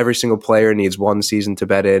bet in. Every single player needs 1 season to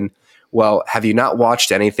bet in. Well, have you not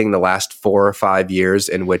watched anything the last 4 or 5 years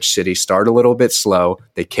in which City start a little bit slow,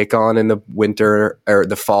 they kick on in the winter or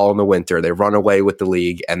the fall and the winter, they run away with the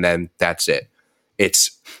league, and then that's it. It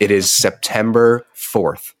is September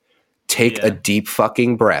 4th. Take a deep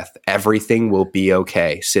fucking breath. Everything will be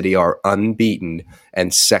okay. City are unbeaten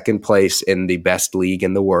and second place in the best league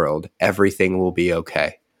in the world. Everything will be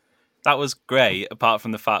okay. That was great, apart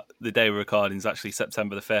from the fact the day we're recording is actually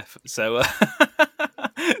September the 5th. So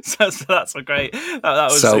so that's a great. That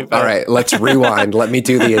was so. super. All right, let's rewind. Let me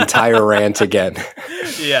do the entire rant again.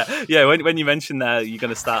 Yeah. When you mentioned there, you're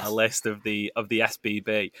going to start a list of the SBB.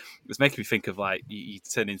 It was making me think of like you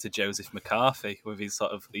turn into Joseph McCarthy with his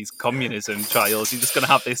sort of these communism trials. You're just going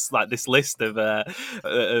to have this list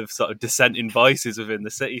of sort of dissenting voices within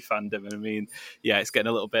the City fandom. And I mean, yeah, it's getting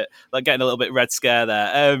a little bit Red Scare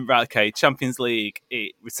there. Right, okay, Champions League,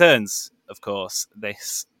 it returns, of course,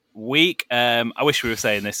 this week. I wish we were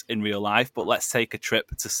saying this in real life, but let's take a trip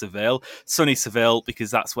to Seville, sunny Seville,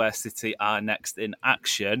 because that's where City are next in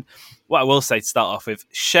action. What I will say to start off with,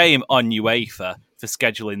 shame on UEFA for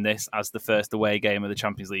scheduling this as the first away game of the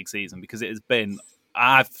Champions League season, because it has been,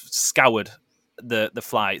 I've scoured the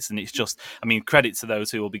flights, and it's just, I mean, credit to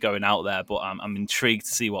those who will be going out there, but I'm intrigued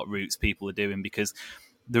to see what routes people are doing, because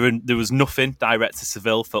there was nothing direct to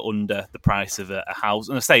Seville for under the price of a house.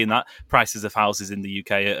 And I'm saying that prices of houses in the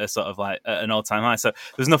UK are sort of like at an all-time high. So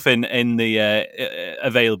there's nothing in the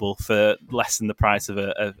available for less than the price of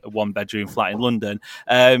a one-bedroom flat in London.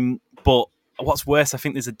 But what's worse, I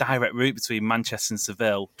think there's a direct route between Manchester and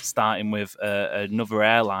Seville, starting with another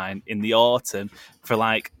airline in the autumn for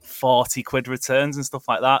like 40 quid returns and stuff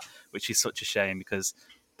like that, which is such a shame, because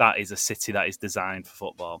that is a city that is designed for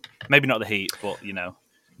football. Maybe not the heat, but you know.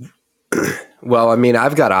 Well, I mean,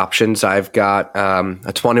 I've got options. I've got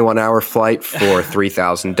a 21-hour flight for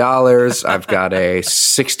 $3,000. I've got a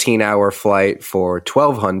 16-hour flight for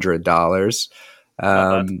 $1,200.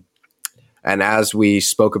 And as we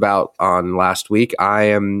spoke about on last week, I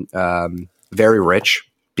am very rich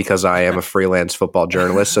because I am a freelance football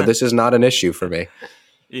journalist. So this is not an issue for me.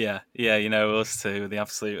 Yeah, you know, us two, the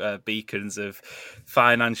absolute beacons of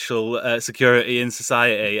financial security in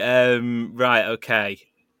society. Right, okay.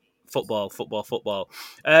 Football.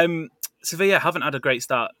 Sevilla haven't had a great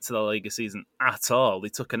start to the La Liga season at all. They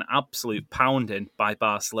took an absolute pounding by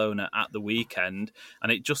Barcelona at the weekend,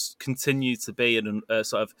 and it just continued to be a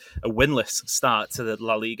sort of a winless start to the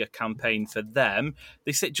La Liga campaign for them.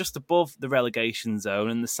 They sit just above the relegation zone,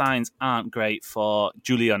 and the signs aren't great for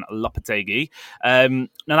Julian Lopetegui. Now,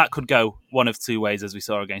 that could go one of two ways, as we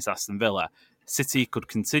saw against Aston Villa. City could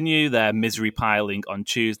continue their misery piling on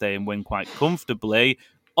Tuesday and win quite comfortably,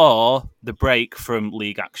 or the break from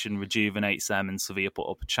league action rejuvenates them and Sevilla put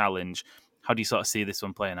up a challenge. How do you sort of see this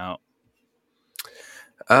one playing out?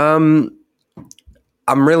 I'm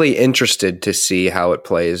really interested to see how it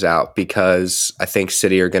plays out, because I think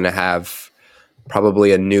City are going to have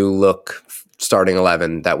probably a new look starting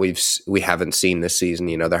 11 that we haven't seen this season.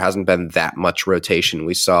 You know, there hasn't been that much rotation.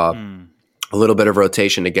 We saw a little bit of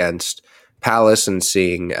rotation against Palace, and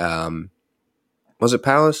seeing was it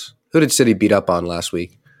Palace? Who did City beat up on last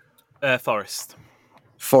week? Forest.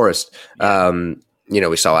 Yeah. You know,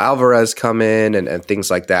 we saw Alvarez come in and things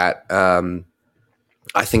like that.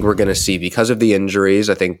 I think we're going to see, because of the injuries,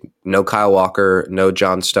 I think no Kyle Walker, no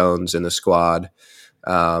John Stones in the squad.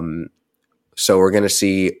 So we're going to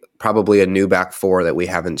see probably a new back four that we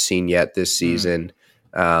haven't seen yet this season.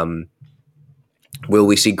 Will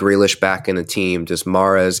we see Grealish back in the team? Does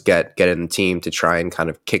Mahrez get in the team to try and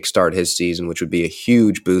kind of kickstart his season, which would be a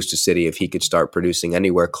huge boost to City if he could start producing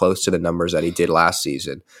anywhere close to the numbers that he did last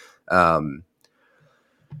season.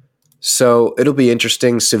 So it'll be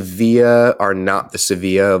interesting. Sevilla are not the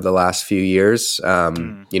Sevilla of the last few years.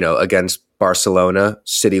 You know, against Barcelona,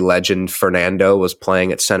 City legend Fernando was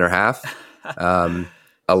playing at center half.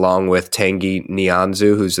 Along with Tanguy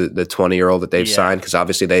Nianzou, who's the 20-year-old that they've signed, because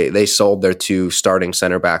obviously they sold their two starting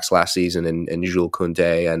center backs last season in Jules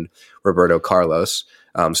Koundé and Roberto Carlos.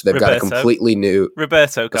 So they've got a completely new...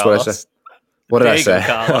 Roberto Carlos. What did I say?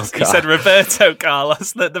 Carlos. You said Roberto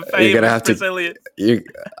Carlos, the famous Brazilian.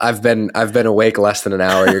 I've been awake less than an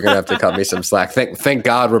hour. You're gonna have to cut me some slack. Thank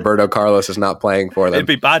God Roberto Carlos is not playing for them. It'd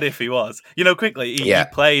be bad if he was. You know, quickly, he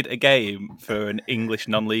played a game for an English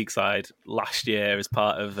non-league side last year as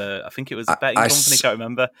part of I think it was a betting company. Can't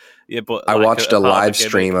remember. Yeah, but I watched a live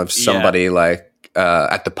stream of somebody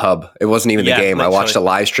at the pub. It wasn't even the game. Literally. I watched a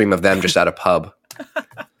live stream of them just at a pub.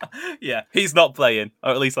 Yeah, he's not playing,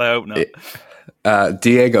 or at least I hope not.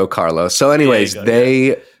 Diego Carlos. So anyways,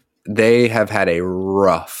 they have had a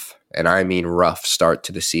rough, and I mean rough, start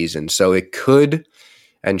to the season. So it could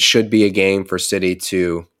and should be a game for City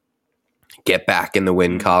to get back in the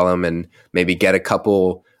win column and maybe get a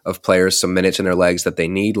couple of players some minutes in their legs that they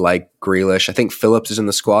need, like Grealish. I think Phillips is in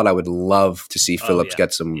the squad. I would love to see Phillips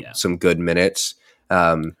get some good minutes.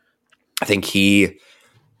 I think he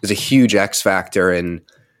is a huge X factor, in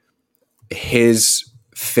his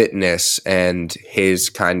fitness and his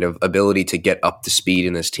kind of ability to get up to speed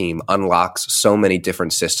in this team unlocks so many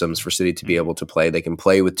different systems for City to be able to play. They can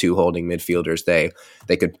play with two holding midfielders.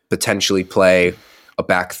 They could potentially play a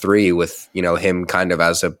back three with, him kind of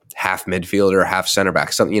as a half midfielder, half center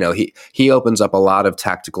back. He opens up a lot of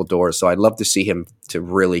tactical doors. So I'd love to see him to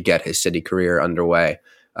really get his City career underway.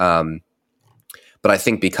 But I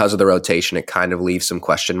think because of the rotation, it kind of leaves some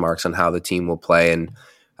question marks on how the team will play. And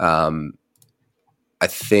I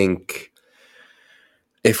think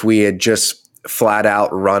if we had just flat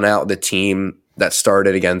out run out the team that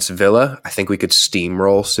started against Villa, I think we could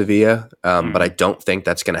steamroll Sevilla. But I don't think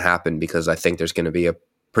that's going to happen because I think there's going to be a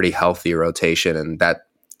pretty healthy rotation. And that,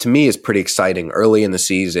 to me, is pretty exciting. Early in the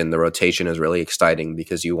season, the rotation is really exciting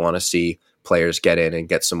because you want to see players get in and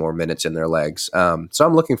get some more minutes in their legs. So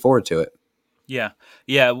I'm looking forward to it. Yeah.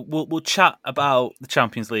 We'll chat about the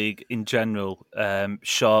Champions League in general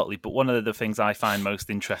shortly. But one of the things I find most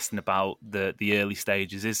interesting about the early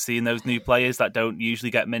stages is seeing those new players that don't usually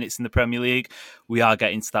get minutes in the Premier League. We are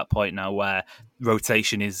getting to that point now where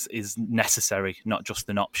rotation is necessary, not just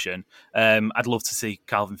an option. I'd love to see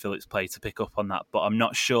Calvin Phillips play to pick up on that, but I'm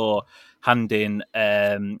not sure handing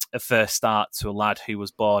a first start to a lad who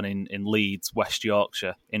was born in Leeds, West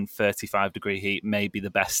Yorkshire, in 35-degree heat may be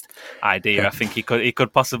the best idea. I think he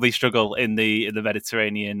could possibly struggle in the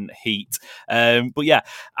Mediterranean heat. But yeah,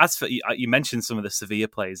 as for you mentioned some of the Sevilla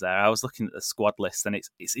players there, I was looking at the squad list and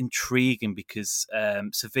it's intriguing because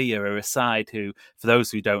Sevilla are a side who, for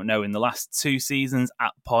those who don't know, in the last 2 seasons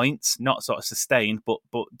at points, not sort of sustained, but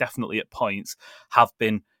definitely at points, have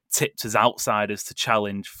been tipped as outsiders to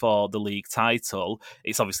challenge for the league title.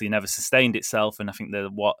 It's obviously never sustained itself, and I think I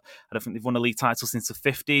don't think they've won a league title since the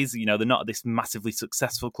 50s. They're not this massively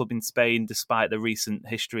successful club in Spain, despite the recent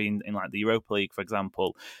history in like the Europa League, for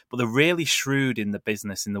example. But they're really shrewd in the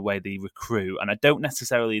business in the way they recruit, and I don't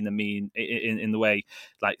necessarily in the way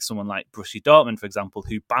like someone like Borussia Dortmund, for example,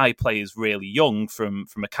 who buy players really young from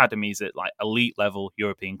academies at like elite level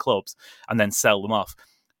European clubs and then sell them off.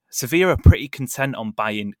 Sevilla are pretty content on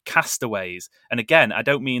buying castaways. And again, I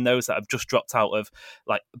don't mean those that have just dropped out of,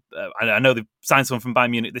 I know they've signed someone from Bayern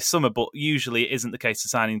Munich this summer, but usually it isn't the case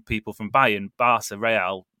of signing people from Bayern, Barca,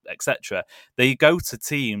 Real, etc. They go to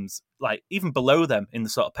teams like even below them in the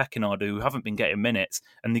sort of pecking order who haven't been getting minutes,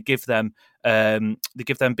 and they give them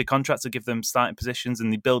big contracts, they give them starting positions,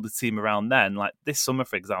 and they build a team around them. Like this summer,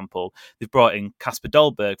 for example, they've brought in Kasper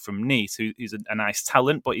Dolberg from Nice, who's a nice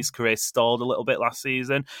talent, but his career stalled a little bit last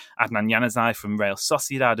season. Adnan Januzaj from Real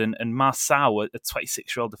Sociedad and Marçal, a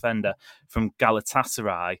 26-year-old defender from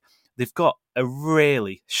Galatasaray. They've got a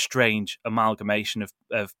really strange amalgamation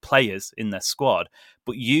of players in their squad,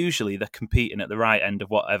 but usually they're competing at the right end of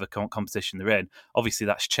whatever competition they're in. Obviously,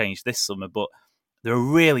 that's changed this summer, but they're a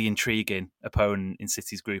really intriguing opponent in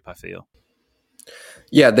City's group, I feel.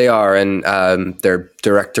 Yeah, they are. And their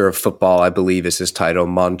director of football, I believe is his title,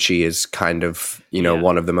 Monchi, is kind of,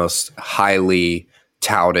 one of the most highly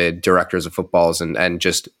touted directors of footballs and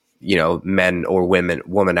just men or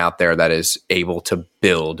woman out there that is able to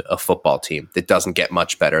build a football team. That doesn't get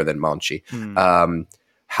much better than Monchi.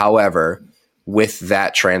 However, with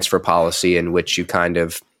that transfer policy in which you kind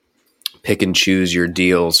of pick and choose your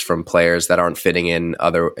deals from players that aren't fitting in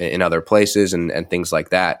other places and things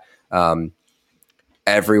like that,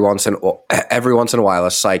 every once in a while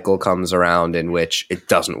a cycle comes around in which it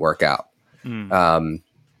doesn't work out.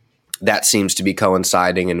 That seems to be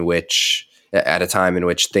coinciding at a time in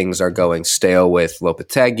which things are going stale with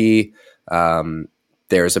Lopetegui.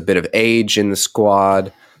 There's a bit of age in the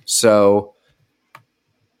squad, so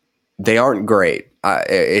they aren't great.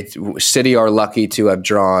 City are lucky to have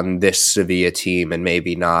drawn this Sevilla team and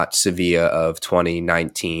maybe not Sevilla of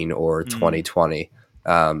 2019 or 2020.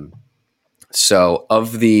 So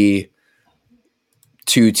of the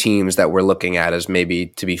 2 teams that we're looking at as maybe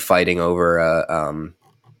to be fighting over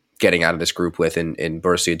getting out of this group with in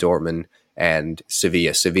Borussia Dortmund and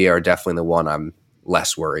Sevilla are definitely the one I'm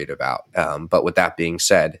less worried about. But with that being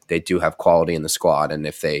said, they do have quality in the squad, and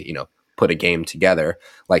if they put a game together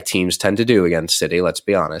like teams tend to do against City, let's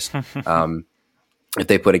be honest, if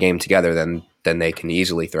they put a game together, then they can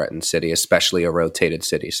easily threaten City, especially a rotated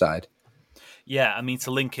City side. Yeah, I mean,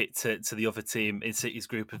 to link it to the other team in City's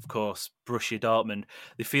group, of course, Borussia Dortmund,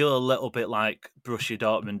 they feel a little bit like Borussia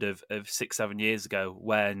Dortmund of 6-7 years ago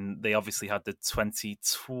when they obviously had the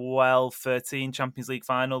 2012-13 Champions League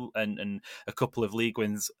final and a couple of league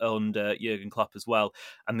wins under Jurgen Klopp as well.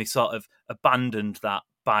 And they sort of abandoned that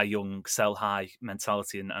buy young, sell high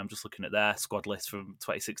mentality. And I'm just looking at their squad list from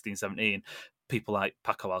 2016-17. People like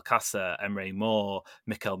Paco Alcácer, Emre Mor,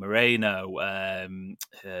 Mikel Moreno,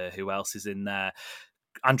 who else is in there?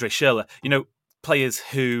 Andre Schürrle, players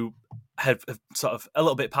who have sort of a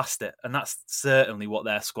little bit past it, and that's certainly what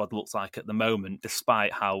their squad looks like at the moment,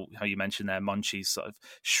 despite how you mentioned there, Monchi's sort of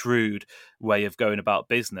shrewd way of going about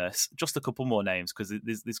business. Just a couple more names, because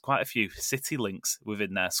there's quite a few City links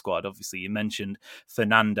within their squad. Obviously, you mentioned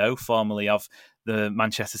Fernando, formerly of the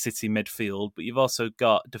Manchester City midfield, but you've also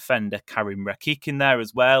got defender Karim Rekik in there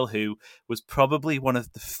as well, who was probably one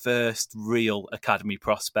of the first real academy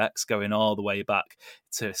prospects, going all the way back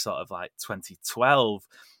to sort of like 2012.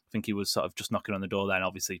 I think he was sort of just knocking on the door then.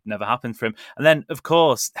 Obviously, never happened for him. And then, of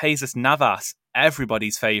course, Jesus Navas,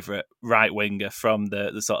 everybody's favourite right winger from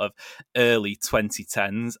the sort of early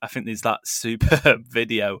 2010s. I think there's that superb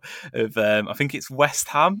video of, I think it's West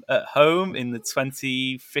Ham at home in the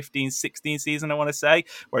 2015-16 season, I want to say,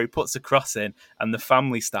 where he puts a cross in, and the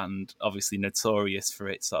family stand, obviously notorious for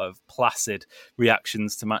its sort of placid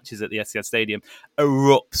reactions to matches at the Etihad Stadium,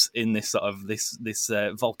 erupts in this sort of this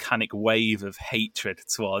volcanic wave of hatred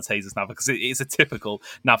towards Jesus Navas, because it's a typical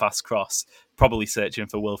Navas cross, probably searching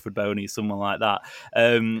for Wilfred Boney, someone like that.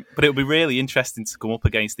 But it would be really interesting to come up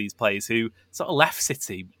against these players who sort of left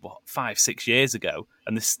City, 5-6 years ago,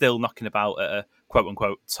 and they're still knocking about at a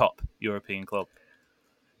quote-unquote top European club.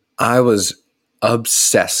 I was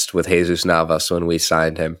obsessed with Jesus Navas when we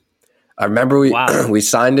signed him. I remember we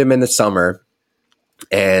signed him in the summer,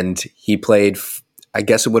 and he played, I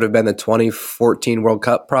guess it would have been the 2014 World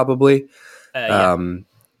Cup probably,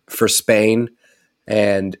 for Spain.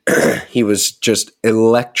 And he was just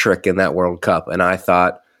electric in that World Cup. And I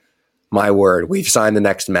thought, my word, we've signed the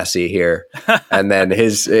next Messi here. And then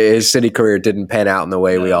his City career didn't pan out in the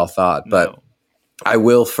way we all thought. But I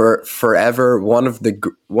will forever, one of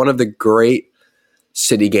the great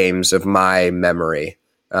City games of my memory.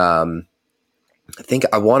 I think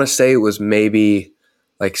I want to say it was maybe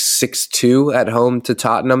like 6-2 at home to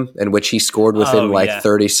Tottenham, in which he scored within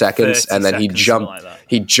 30 seconds, and then he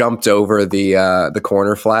jumped over the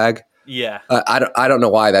corner flag. Yeah, I don't know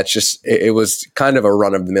why. That's just it was kind of a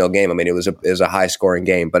run of the mill game. I mean, it was a high scoring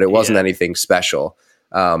game, but it wasn't anything special.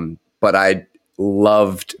 But I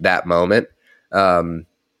loved that moment, and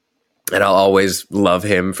I'll always love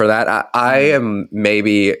him for that. I am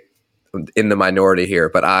maybe in the minority here,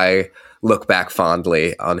 but I look back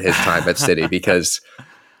fondly on his time at City because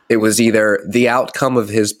it was either the outcome of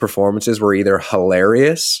his performances were either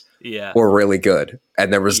hilarious or really good.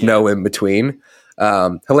 And there was no in between.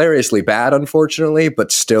 Hilariously bad, unfortunately,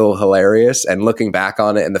 but still hilarious. And looking back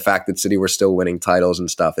on it and the fact that City were still winning titles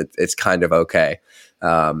and stuff, it's kind of okay.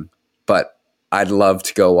 But I'd love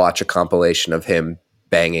to go watch a compilation of him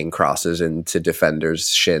banging crosses into defenders'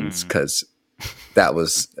 shins, because that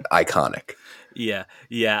was iconic. Yeah,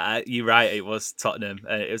 you're right. It was Tottenham.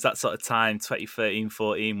 It was that sort of time,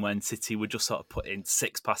 2013-14, when City would just sort of put in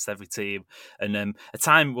 6 past every team. And a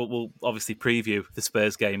time, we'll obviously preview the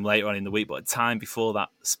Spurs game later on in the week, but a time before that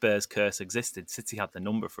Spurs curse existed, City had the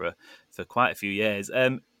number for quite a few years.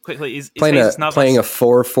 Quickly, is playing a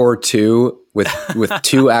 4-4-2 with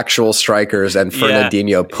 2 actual strikers and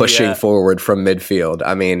Fernandinho pushing forward from midfield.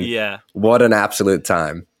 I mean, what an absolute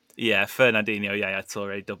time. Yeah, Fernandinho,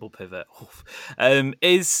 Toure, double pivot.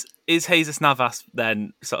 Is Jesus Navas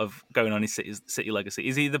then sort of going on his City legacy?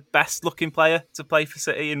 Is he the best looking player to play for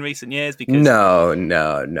City in recent years? Because no.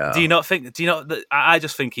 Do you not think? That I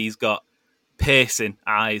just think he's got piercing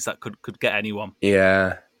eyes that could get anyone.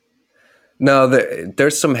 Yeah. No,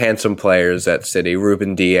 there's some handsome players at City.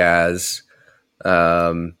 Ruben Diaz,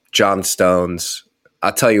 John Stones.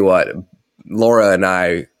 I'll tell you what, Laura and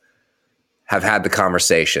I have had the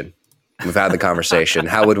conversation. We've had the conversation.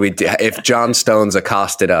 How would we if John Stones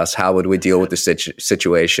accosted us? How would we deal with the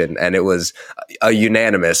situation? And it was a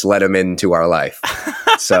unanimous let him into our life.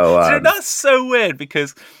 So that's so weird,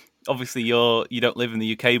 because obviously you don't live in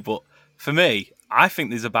the UK, but for me, I think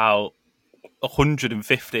there's about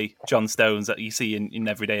 150 John Stones that you see in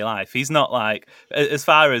everyday life. He's not like, as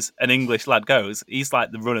far as an English lad goes, he's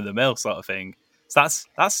like the run of the mill sort of thing. So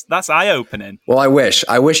that's eye opening. Well, I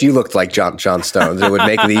wish you looked like John Stones. It would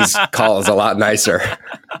make these calls a lot nicer.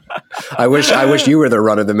 I wish you were the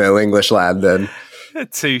run of the mill English lad then.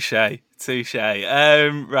 Touche.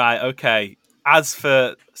 Right, okay. As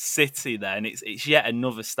for City, then it's yet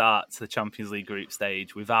another start to the Champions League group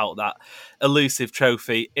stage without that elusive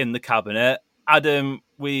trophy in the cabinet. Adam,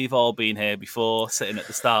 we've all been here before, sitting at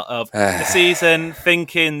the start of the season,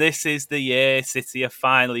 thinking this is the year City are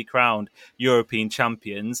finally crowned European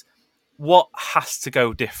champions. What has to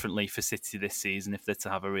go differently for City this season if they're to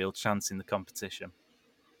have a real chance in the competition?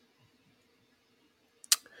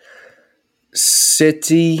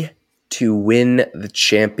 City, to win the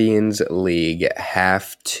Champions League,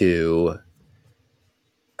 have to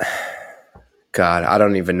God, I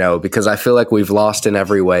don't even know, because I feel like we've lost in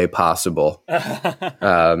every way possible.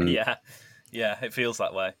 Yeah, it feels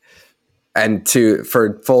that way. And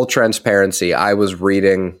for full transparency, I was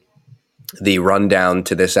reading the rundown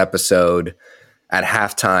to this episode at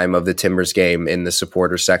halftime of the Timbers game in the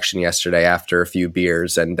supporter section yesterday after a few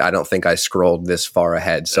beers, and I don't think I scrolled this far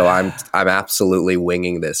ahead. So I'm absolutely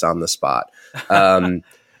winging this on the spot.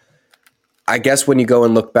 I guess when you go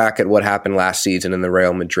and look back at what happened last season in the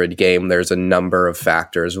Real Madrid game, there's a number of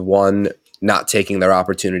factors. One, not taking their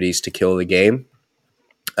opportunities to kill the game.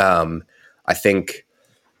 I think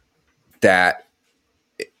that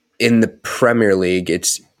in the Premier League,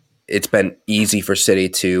 it's been easy for City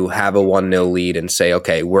to have a 1-0 lead and say,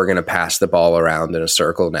 okay, we're going to pass the ball around in a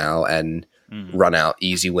circle now and run out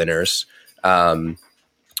easy winners.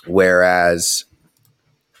 Whereas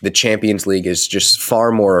the Champions League is just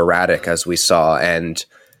far more erratic, as we saw, and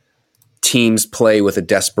teams play with a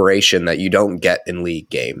desperation that you don't get in league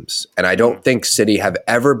games. And I don't think City have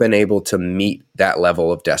ever been able to meet that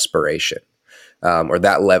level of desperation. Or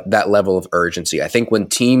that level of urgency. I think when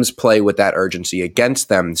teams play with that urgency against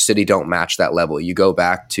them, City don't match that level. You go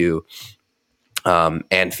back to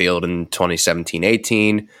Anfield in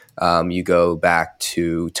 2017-18. You go back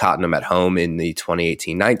to Tottenham at home in the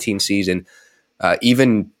 2018-19 season.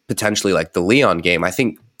 Even potentially like the Lyon game. I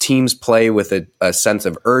think teams play with a sense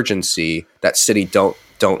of urgency that City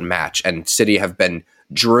don't match. And City have been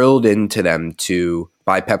drilled into them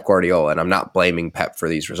by Pep Guardiola. And I'm not blaming Pep for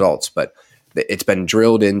these results, but it's been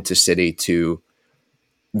drilled into City to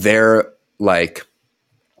their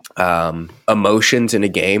emotions in a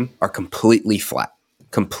game are completely flat,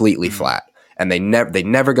 and they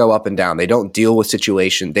never go up and down. They don't deal with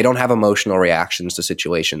situations. They don't have emotional reactions to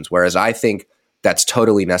situations. Whereas I think that's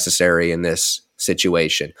totally necessary in this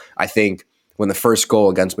situation. I think when the first goal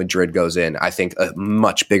against Madrid goes in, I think a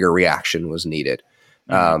much bigger reaction was needed.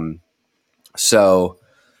 So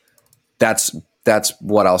that's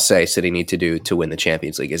what I'll say City need to do to win the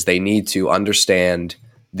Champions League, is they need to understand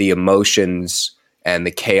the emotions and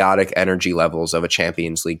the chaotic energy levels of a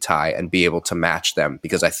Champions League tie and be able to match them,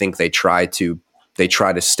 because I think they try to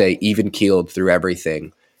stay even keeled through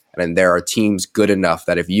everything. And there are teams good enough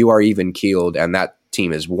that if you are even keeled and that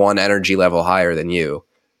team is one energy level higher than you,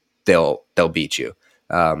 they'll beat you.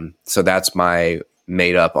 So that's my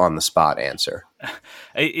made up on the spot answer.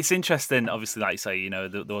 It's interesting, obviously, like you say,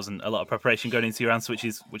 there wasn't a lot of preparation going into your answer, which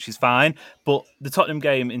is fine. But the Tottenham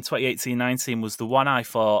game in 2018-19 was the one I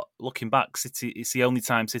thought, looking back, City, it's the only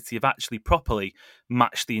time City have actually properly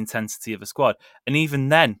matched the intensity of a squad. And even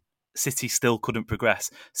then, City still couldn't progress.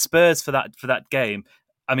 Spurs for that game,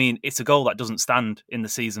 I mean, it's a goal that doesn't stand in the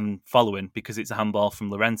season following because it's a handball from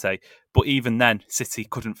Llorente. But even then, City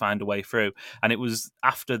couldn't find a way through. And it was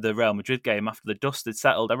after the Real Madrid game, after the dust had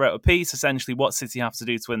settled, I wrote a piece, essentially what City have to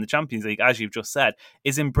do to win the Champions League, as you've just said,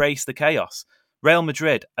 is embrace the chaos. Real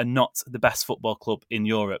Madrid are not the best football club in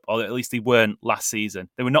Europe, or at least they weren't last season.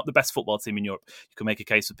 They were not the best football team in Europe. You could make a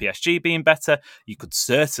case for PSG being better. You could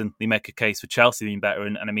certainly make a case for Chelsea being better.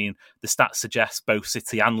 And I mean, the stats suggest both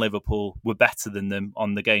City and Liverpool were better than them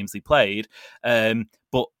on the games they played.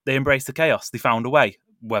 But they embraced the chaos. They found a way,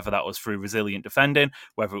 whether that was through resilient defending,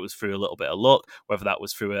 whether it was through a little bit of luck, whether that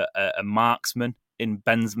was through a marksman in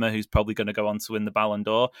Benzema, who's probably going to go on to win the Ballon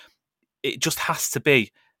d'Or. It just has to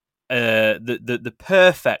be the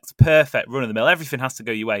perfect run of the mill. Everything has to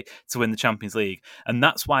go your way to win the Champions League, and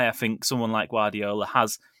that's why I think someone like Guardiola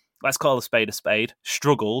has, let's call a spade,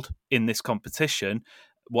 struggled in this competition.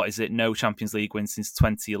 What is it? No Champions League win since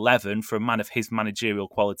 2011 for a man of his managerial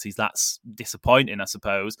qualities. That's disappointing, I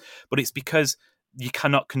suppose, but it's because you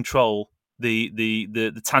cannot control the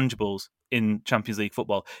tangibles in Champions League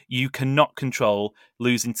football. You cannot control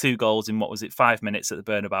losing 2 goals in, 5 minutes at the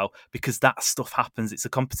Bernabeu, because that stuff happens. It's a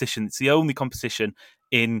competition. It's the only competition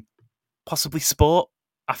in possibly sport.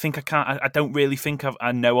 I don't really think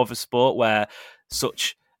I know of a sport where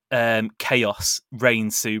such chaos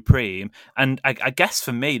reigns supreme. And I guess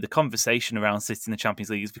for me, the conversation around City in the Champions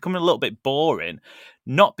League is becoming a little bit boring,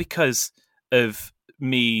 not because of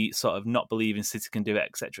me sort of not believing City can do it,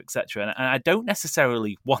 etc., etc. And I don't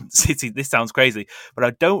necessarily want City, this sounds crazy, but I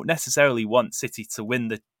don't necessarily want City to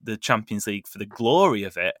win the Champions League for the glory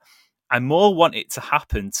of it. I more want it to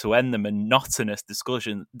happen to end the monotonous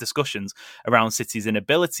discussions around City's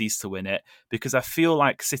inabilities to win it, because I feel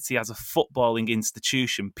like City as a footballing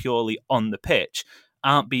institution purely on the pitch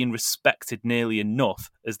aren't being respected nearly enough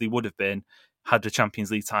as they would have been had the Champions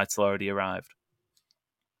League title already arrived.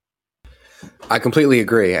 I completely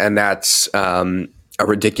agree, and that's a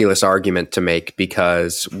ridiculous argument to make,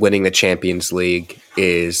 because winning the Champions League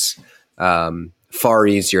is far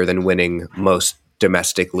easier than winning most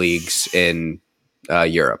domestic leagues in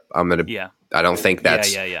Europe. I don't think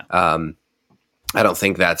that's I don't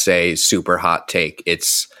think that's a super hot take.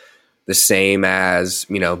 It's the same as,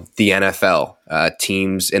 the NFL.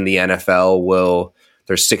 Teams in the NFL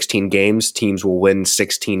there's 16 games. Teams will win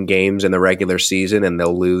 16 games in the regular season and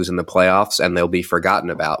they'll lose in the playoffs and they'll be forgotten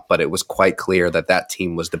about. But it was quite clear that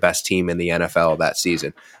team was the best team in the NFL that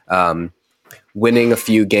season. Winning a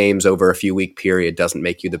few games over a few week period doesn't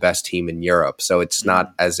make you the best team in Europe. So it's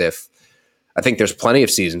not as if I think there's plenty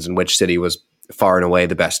of seasons in which City was far and away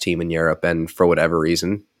the best team in Europe and for whatever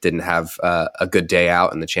reason didn't have a good day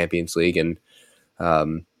out in the Champions League and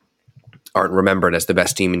aren't remembered as the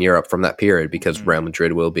best team in Europe from that period because Real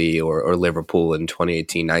Madrid will be or Liverpool in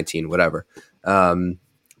 2018-19, whatever. But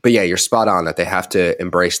yeah, you're spot on that they have to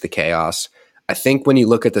embrace the chaos. I think when you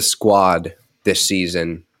look at the squad this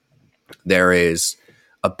season, there is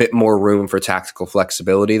a bit more room for tactical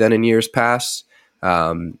flexibility than in years past.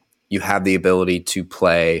 You have the ability to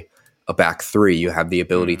play a back three. You have the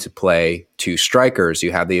ability to play two strikers.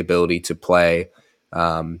 You have the ability to play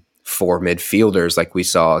four midfielders like we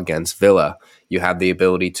saw against Villa. You have the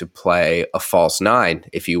ability to play a false nine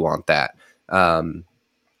if you want that.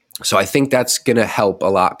 So I think that's going to help a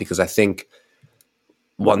lot because I think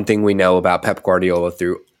one thing we know about Pep Guardiola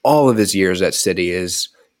through all of his years at City is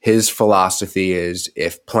his philosophy is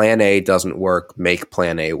if plan A doesn't work, make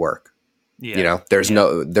plan A work. Yeah. There's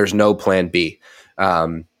no plan B.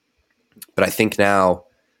 But I think now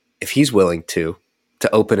if he's willing to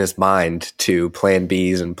open his mind to plan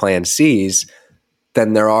Bs and plan Cs,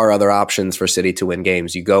 then there are other options for City to win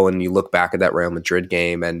games. You go and you look back at that Real Madrid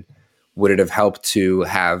game and would it have helped to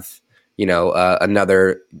have,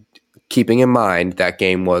 another, keeping in mind that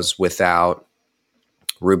game was without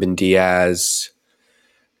Ruben Diaz,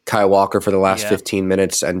 Kyle Walker for the last 15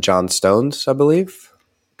 minutes and John Stones, I believe.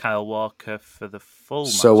 Kyle Walker for the full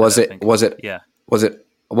match. So what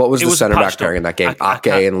was the center back pairing in that game? Ake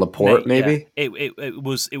and Laporte, maybe? Yeah. It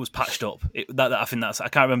was patched up. I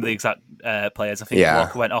can't remember the exact players. I think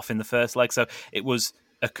Walker went off in the first leg, so it was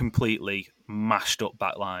a completely mashed up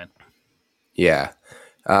back line. Yeah.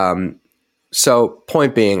 So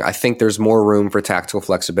point being, I think there's more room for tactical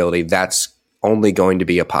flexibility. That's only going to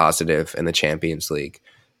be a positive in the Champions League.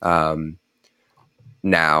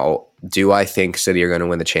 Now, do I think City are going to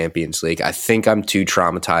win the Champions League? I think I'm too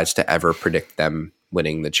traumatized to ever predict them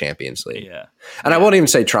winning the Champions League. Yeah. And I won't even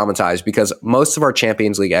say traumatized because most of our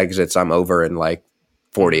Champions League exits I'm over in like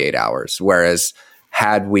 48 hours. Whereas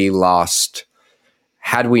had we not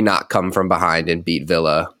come from behind and beat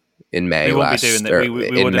Villa in May we wouldn't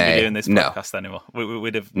be doing this podcast anymore.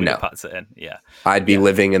 We'd have packed it in. Yeah. I'd be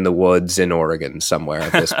living in the woods in Oregon somewhere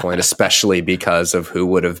at this point, especially because of who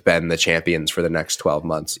would have been the champions for the next 12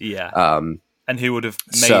 months. Yeah. And who would have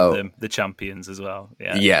made them the champions as well.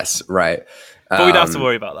 Yeah. Yes, right. But we don't have to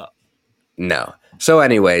worry about that. No. So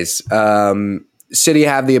anyways, City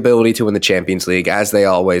have the ability to win the Champions League, as they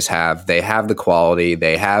always have. They have the quality.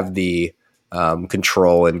 They have the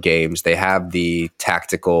control in games. They have the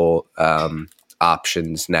tactical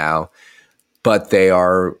options now. But they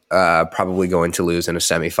are probably going to lose in a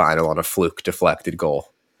semifinal on a fluke deflected goal.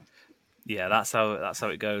 Yeah, that's how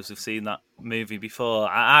it goes. We've seen that movie before.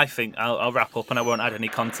 I think I'll wrap up and I won't add any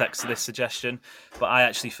context to this suggestion, but I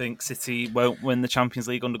actually think City won't win the Champions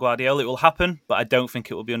League under Guardiola. It will happen, but I don't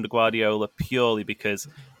think it will be under Guardiola purely because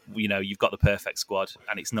you've got the perfect squad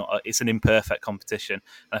and it's an imperfect competition.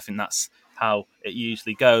 And I think that's how it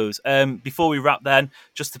usually goes. Before we wrap then,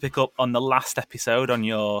 just to pick up on the last episode on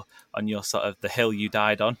your sort of the hill you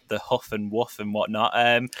died on, the huff and woof and whatnot,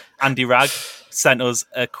 Andy Ragg sent us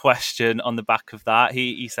a question on the back of that.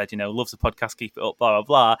 He said, loves the podcast, keep it up, blah,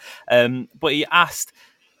 blah, blah. But he asked,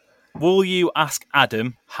 will you ask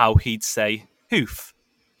Adam how he'd say hoof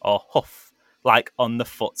or huff, like on the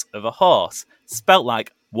foot of a horse? Spelt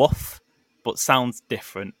like woof, but sounds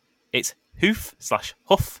different. It's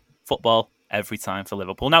hoof/huff football every time for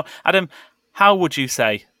Liverpool. Now, Adam, how would you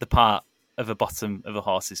say the part of the bottom of a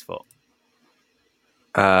horse's foot?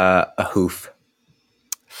 A hoof.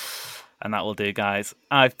 And that will do, guys.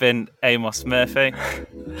 I've been Amos Murphy.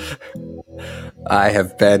 I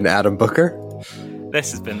have been Adam Booker.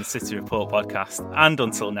 This has been the City Report podcast. And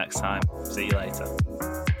until next time, see you later.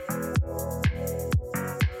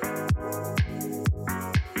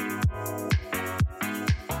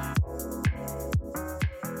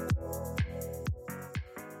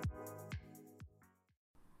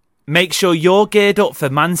 Make sure you're geared up for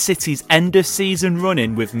Man City's end-of-season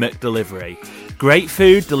run-in with McDelivery. Great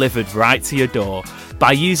food delivered right to your door.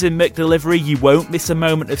 By using McDelivery, you won't miss a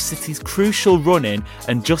moment of City's crucial run-in,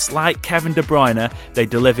 and just like Kevin De Bruyne, they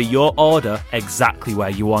deliver your order exactly where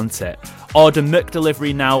you want it. Order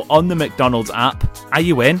McDelivery now on the McDonald's app. Are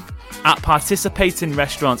you in? At participating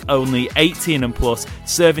restaurants only, 18 and plus,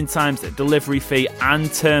 serving times, delivery fee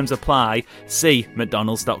and terms apply. See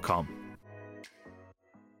mcdonalds.com.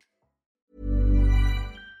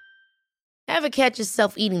 Ever catch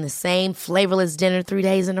yourself eating the same flavorless dinner 3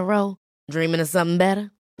 days in a row? Dreaming of something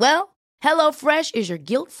better? Well, HelloFresh is your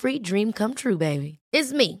guilt-free dream come true, baby.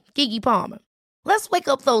 It's me, Keke Palmer. Let's wake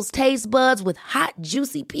up those taste buds with hot,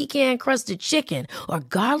 juicy pecan-crusted chicken or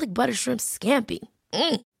garlic butter shrimp scampi.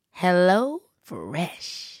 Hello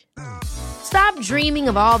Fresh. Stop dreaming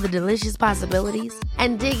of all the delicious possibilities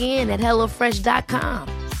and dig in at HelloFresh.com.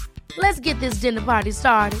 Let's get this dinner party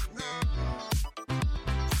started.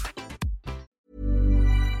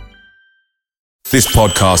 This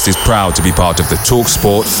podcast is proud to be part of the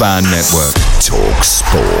TalkSport Fan Network.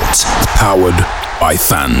 TalkSport. Powered by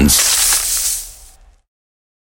fans.